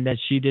coming and that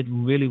she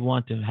didn't really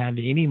want to have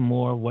any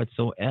more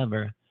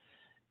whatsoever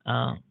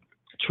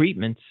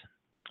treatments.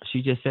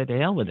 She just said to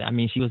hell with it. I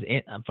mean, she was,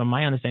 from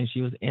my understanding,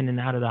 she was in and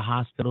out of the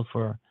hospital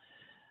for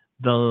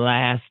the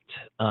last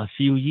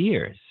few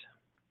years,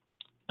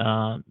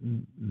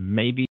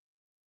 maybe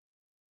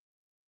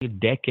a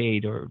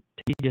decade, or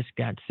she just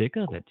got sick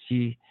of it.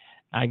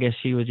 I guess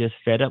she was just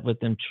fed up with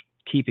them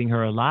keeping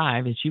her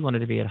alive, and she wanted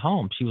to be at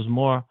home. She was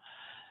more,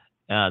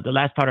 the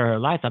last part of her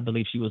life, I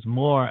believe she was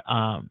more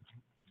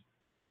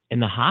in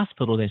the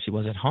hospital than she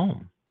was at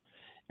home.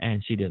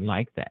 And she didn't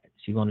like that.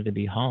 She wanted to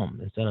be home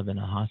instead of in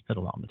a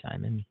hospital all the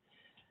time.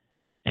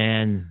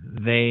 And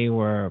they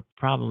were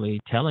probably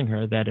telling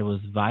her that it was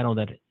vital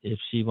that if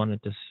she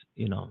wanted to,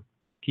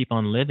 keep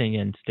on living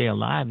and stay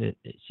alive, that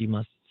she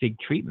must seek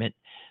treatment,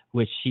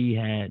 which she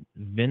had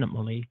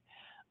vehemently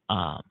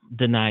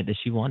denied that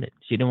she wanted.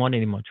 She didn't want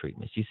any more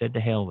treatment. She said, to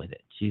hell with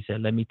it. She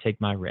said, let me take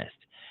my rest.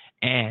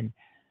 And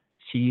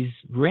she's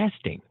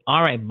resting.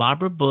 All right,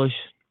 Barbara Bush,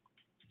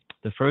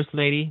 the First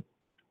Lady,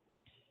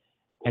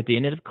 at the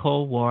end of the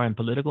Cold War and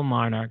political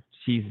monarch,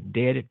 she's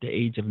dead at the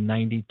age of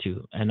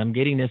 92. And I'm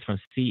getting this from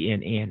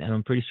CNN, and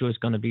I'm pretty sure it's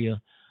going to be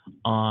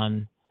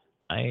on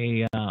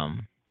every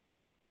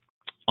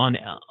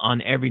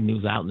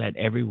news outlet,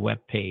 every web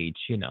page.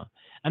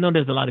 I know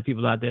there's a lot of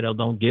people out there that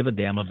don't give a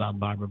damn about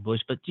Barbara Bush,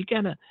 but you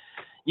gotta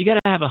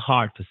have a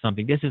heart for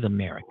something. This is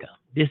America.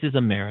 This is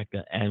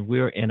America, and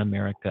we're in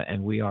America,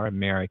 and we are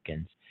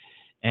Americans.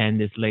 And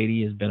this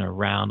lady has been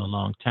around a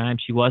long time.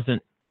 She was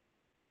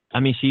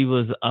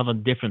of a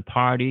different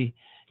party.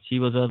 She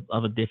was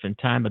of a different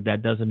time, but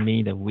that doesn't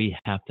mean that we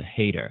have to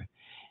hate her.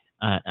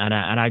 And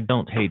I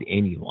don't hate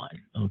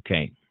anyone,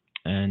 okay?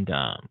 And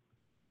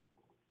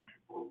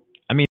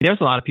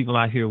there's a lot of people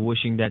out here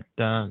wishing that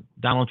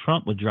Donald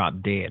Trump would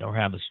drop dead or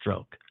have a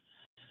stroke.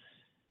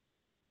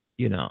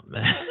 There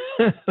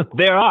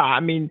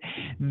are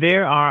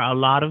a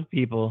lot of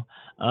people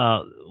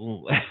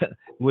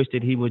wish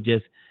that he would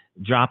just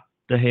drop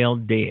the hell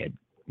dead,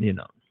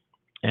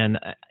 And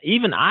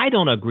even I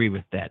don't agree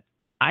with that.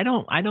 I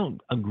don't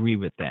agree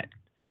with that,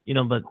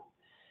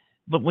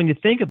 But when you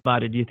think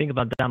about it, you think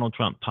about Donald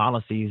Trump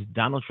policies.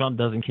 Donald Trump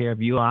doesn't care if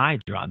you or I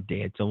drop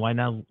dead. So why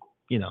not,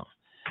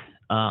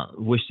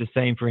 wish the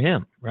same for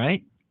him,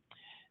 right?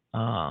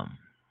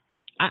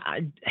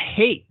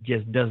 Hate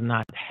just does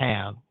not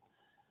have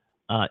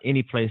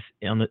any place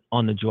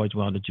on the George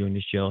Wilder Jr.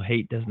 show.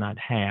 Hate does not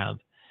have.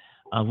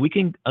 We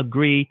can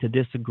agree to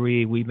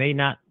disagree. We may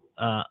not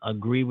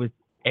agree with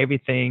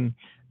everything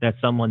that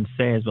someone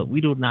says, but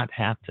we do not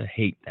have to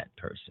hate that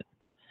person.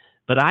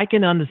 But I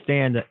can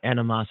understand the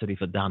animosity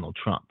for Donald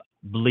Trump.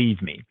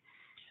 Believe me.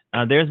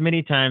 There's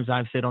many times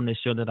I've said on this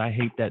show that I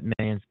hate that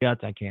man's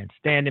guts. I can't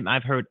stand him.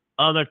 I've heard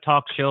other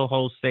talk show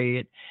hosts say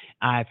it.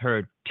 I've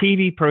heard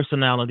TV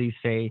personalities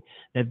say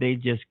that they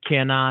just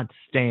cannot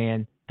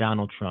stand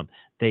Donald Trump.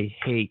 They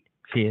hate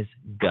his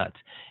guts.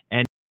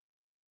 And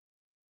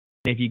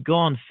if you go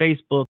on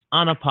Facebook,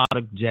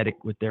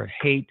 unapologetic with their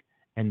hate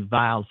and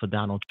vile for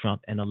Donald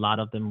Trump, and a lot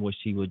of them wish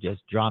he would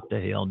just drop the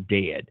hell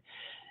dead.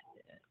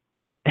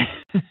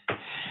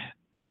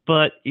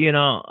 But,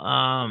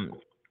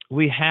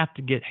 we have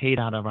to get hate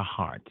out of our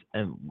hearts,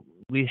 and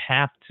we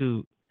have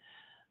to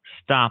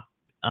stop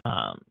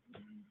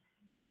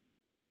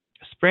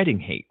spreading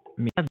hate.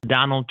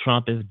 Donald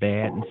Trump is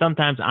bad, and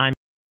sometimes One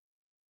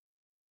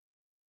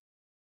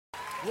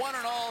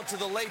and all to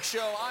the Late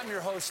Show. I'm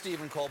your host,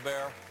 Stephen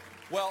Colbert.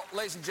 Well,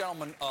 ladies and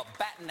gentlemen,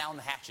 batten down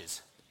the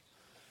hatches,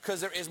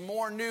 because there is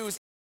more news.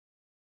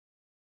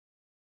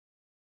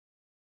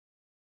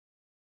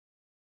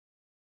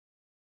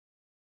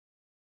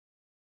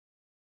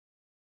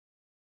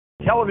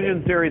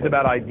 Television series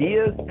about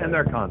ideas and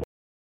their content.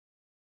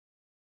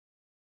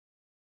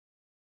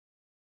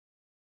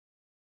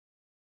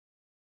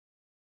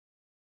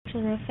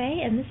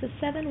 Rafay, and this is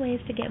 7 ways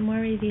to get more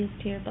reviews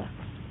to your books.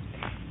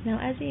 Now,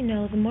 as you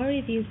know, the more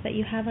reviews that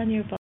you have on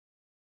your book.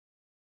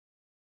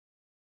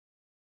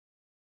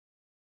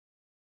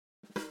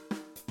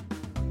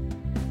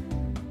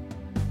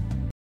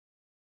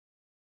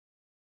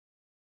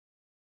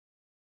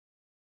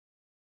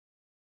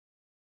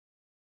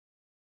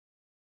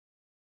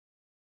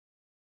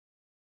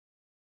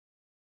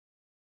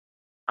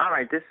 All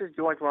right, this is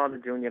George Wilder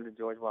Jr., the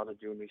George Wilder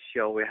Jr.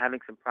 Show. We're having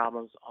some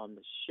problems on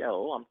the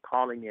show. I'm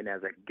calling in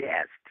as a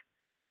guest,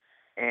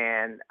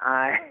 and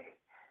I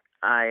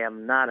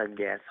am not a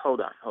guest.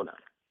 Hold on.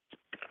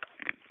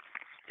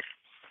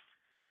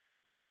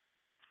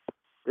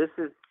 This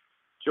is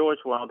George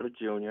Wilder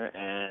Jr.,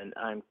 and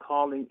I'm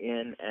calling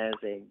in as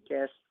a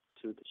guest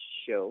to the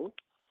show,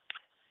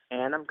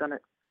 and I'm going to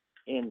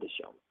end the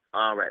show.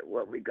 All right,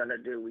 what we're going to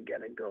do, we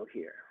got to go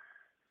here.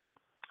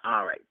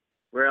 All right.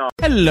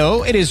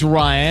 Hello, it is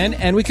Ryan,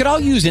 and we could all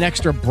use an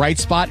extra bright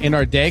spot in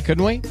our day,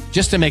 couldn't we?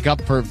 Just to make up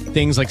for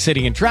things like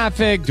sitting in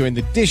traffic, doing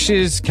the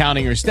dishes,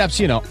 counting your steps,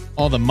 you know,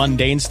 all the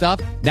mundane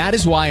stuff. That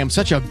is why I'm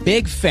such a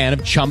big fan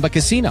of Chumba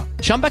Casino.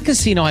 Chumba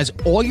Casino has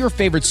all your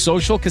favorite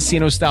social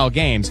casino-style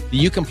games that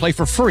you can play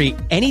for free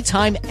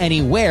anytime,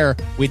 anywhere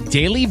with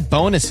daily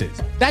bonuses.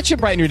 That should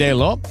brighten your day a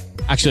little.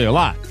 Actually, a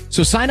lot.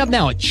 So sign up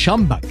now at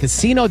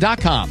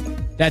ChumbaCasino.com.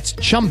 That's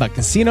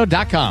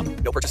ChumbaCasino.com.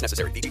 No purchase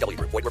necessary. VGW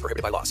Group. Void where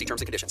prohibited by law. See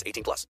terms and conditions. 18+.